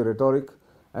 bring down the rhetoric,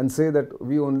 and say that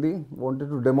we only wanted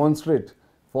to demonstrate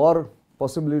for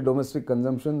possibly domestic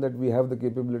consumption that we have the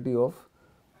capability of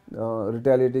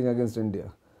retaliating against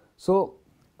India. So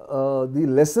the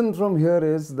lesson from here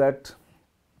is that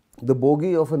the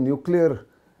bogey of a nuclear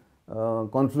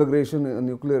conflagration, a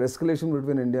nuclear escalation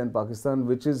between India and Pakistan,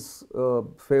 which is a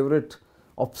favorite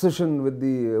obsession with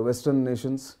the Western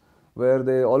nations, where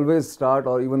they always start,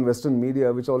 or even Western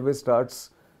media, which always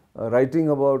starts writing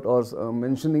about or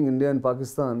mentioning India and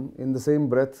Pakistan in the same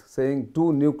breath, saying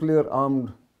two nuclear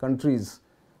armed countries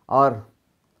are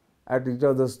at each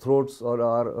other's throats or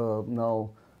are now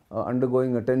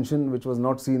undergoing a tension which was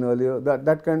not seen earlier.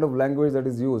 That kind of language that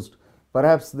is used,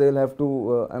 perhaps they'll have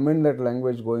to amend that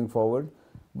language going forward.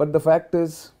 But the fact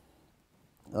is,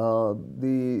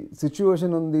 the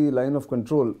situation on the line of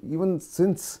control, even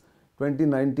since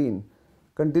 2019,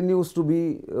 continues to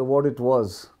be what it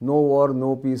was: no war,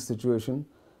 no peace situation.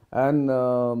 And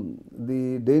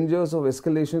the dangers of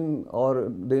escalation or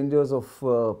dangers of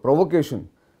provocation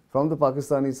from the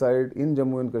Pakistani side in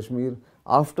Jammu and Kashmir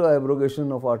after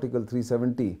abrogation of Article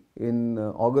 370 in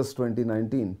August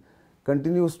 2019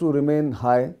 continues to remain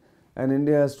high, and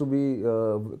India has to be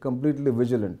completely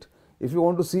vigilant. If you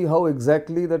want to see how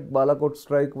exactly that Balakot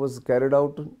strike was carried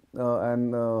out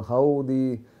and how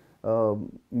the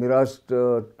Mirage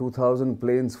 2000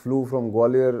 planes flew from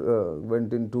Gwalior,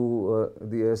 went into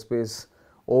the airspace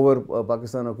over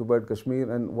Pakistan occupied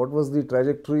Kashmir, and what was the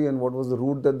trajectory and what was the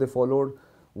route that they followed,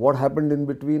 what happened in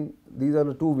between. These are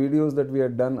the two videos that we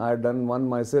had done. I had done one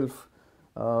myself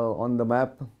on the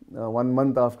map 1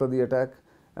 month after the attack,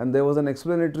 and there was an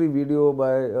explanatory video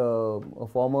by a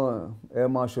former Air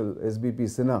Marshal SBP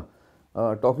Sinha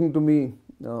talking to me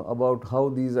about how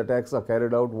these attacks are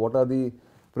carried out, what are the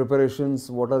preparations,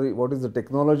 what is the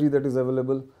technology that is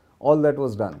available. All that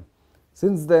was done.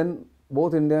 Since then,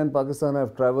 both India and Pakistan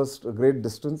have traversed a great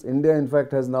distance. India, in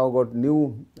fact, has now got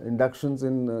new inductions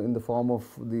in the form of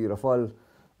the Rafale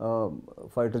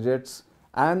fighter jets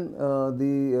and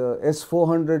the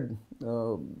S-400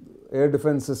 air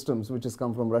defense systems, which has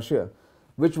come from Russia,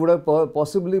 which would have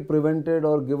possibly prevented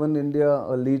or given India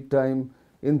a lead time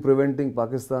in preventing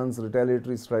Pakistan's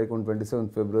retaliatory strike on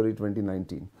 27th February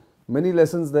 2019. Many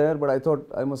lessons there, but I thought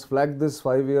I must flag this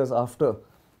 5 years after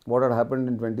what had happened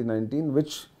in 2019,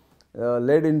 which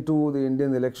led into the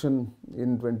Indian election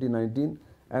in 2019.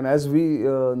 And as we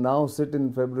now sit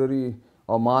in February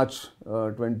or March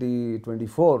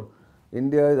 2024,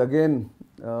 India is again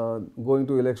going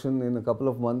to election in a couple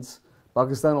of months.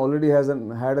 Pakistan already had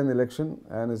an election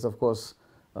and is of course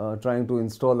trying to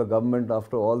install a government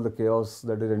after all the chaos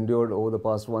that it endured over the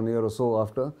past 1 year or so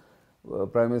after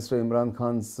Prime Minister Imran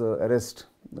Khan's arrest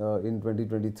in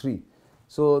 2023.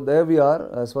 So there we are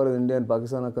as far as India and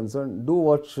Pakistan are concerned. Do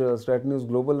watch StratNews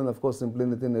Global and of course Simply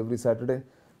Nitin every Saturday,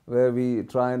 where we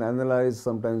try and analyze,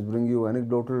 sometimes bring you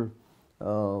anecdotal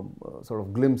sort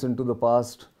of glimpse into the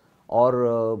past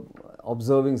or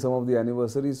observing some of the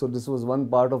anniversaries. So this was one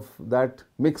part of that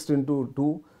mixed into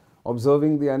two,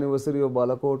 observing the anniversary of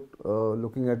Balakot,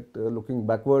 looking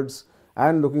backwards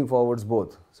and looking forwards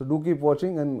both. So do keep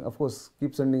watching and of course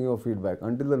keep sending your feedback.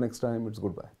 Until the next time, it's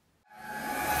goodbye.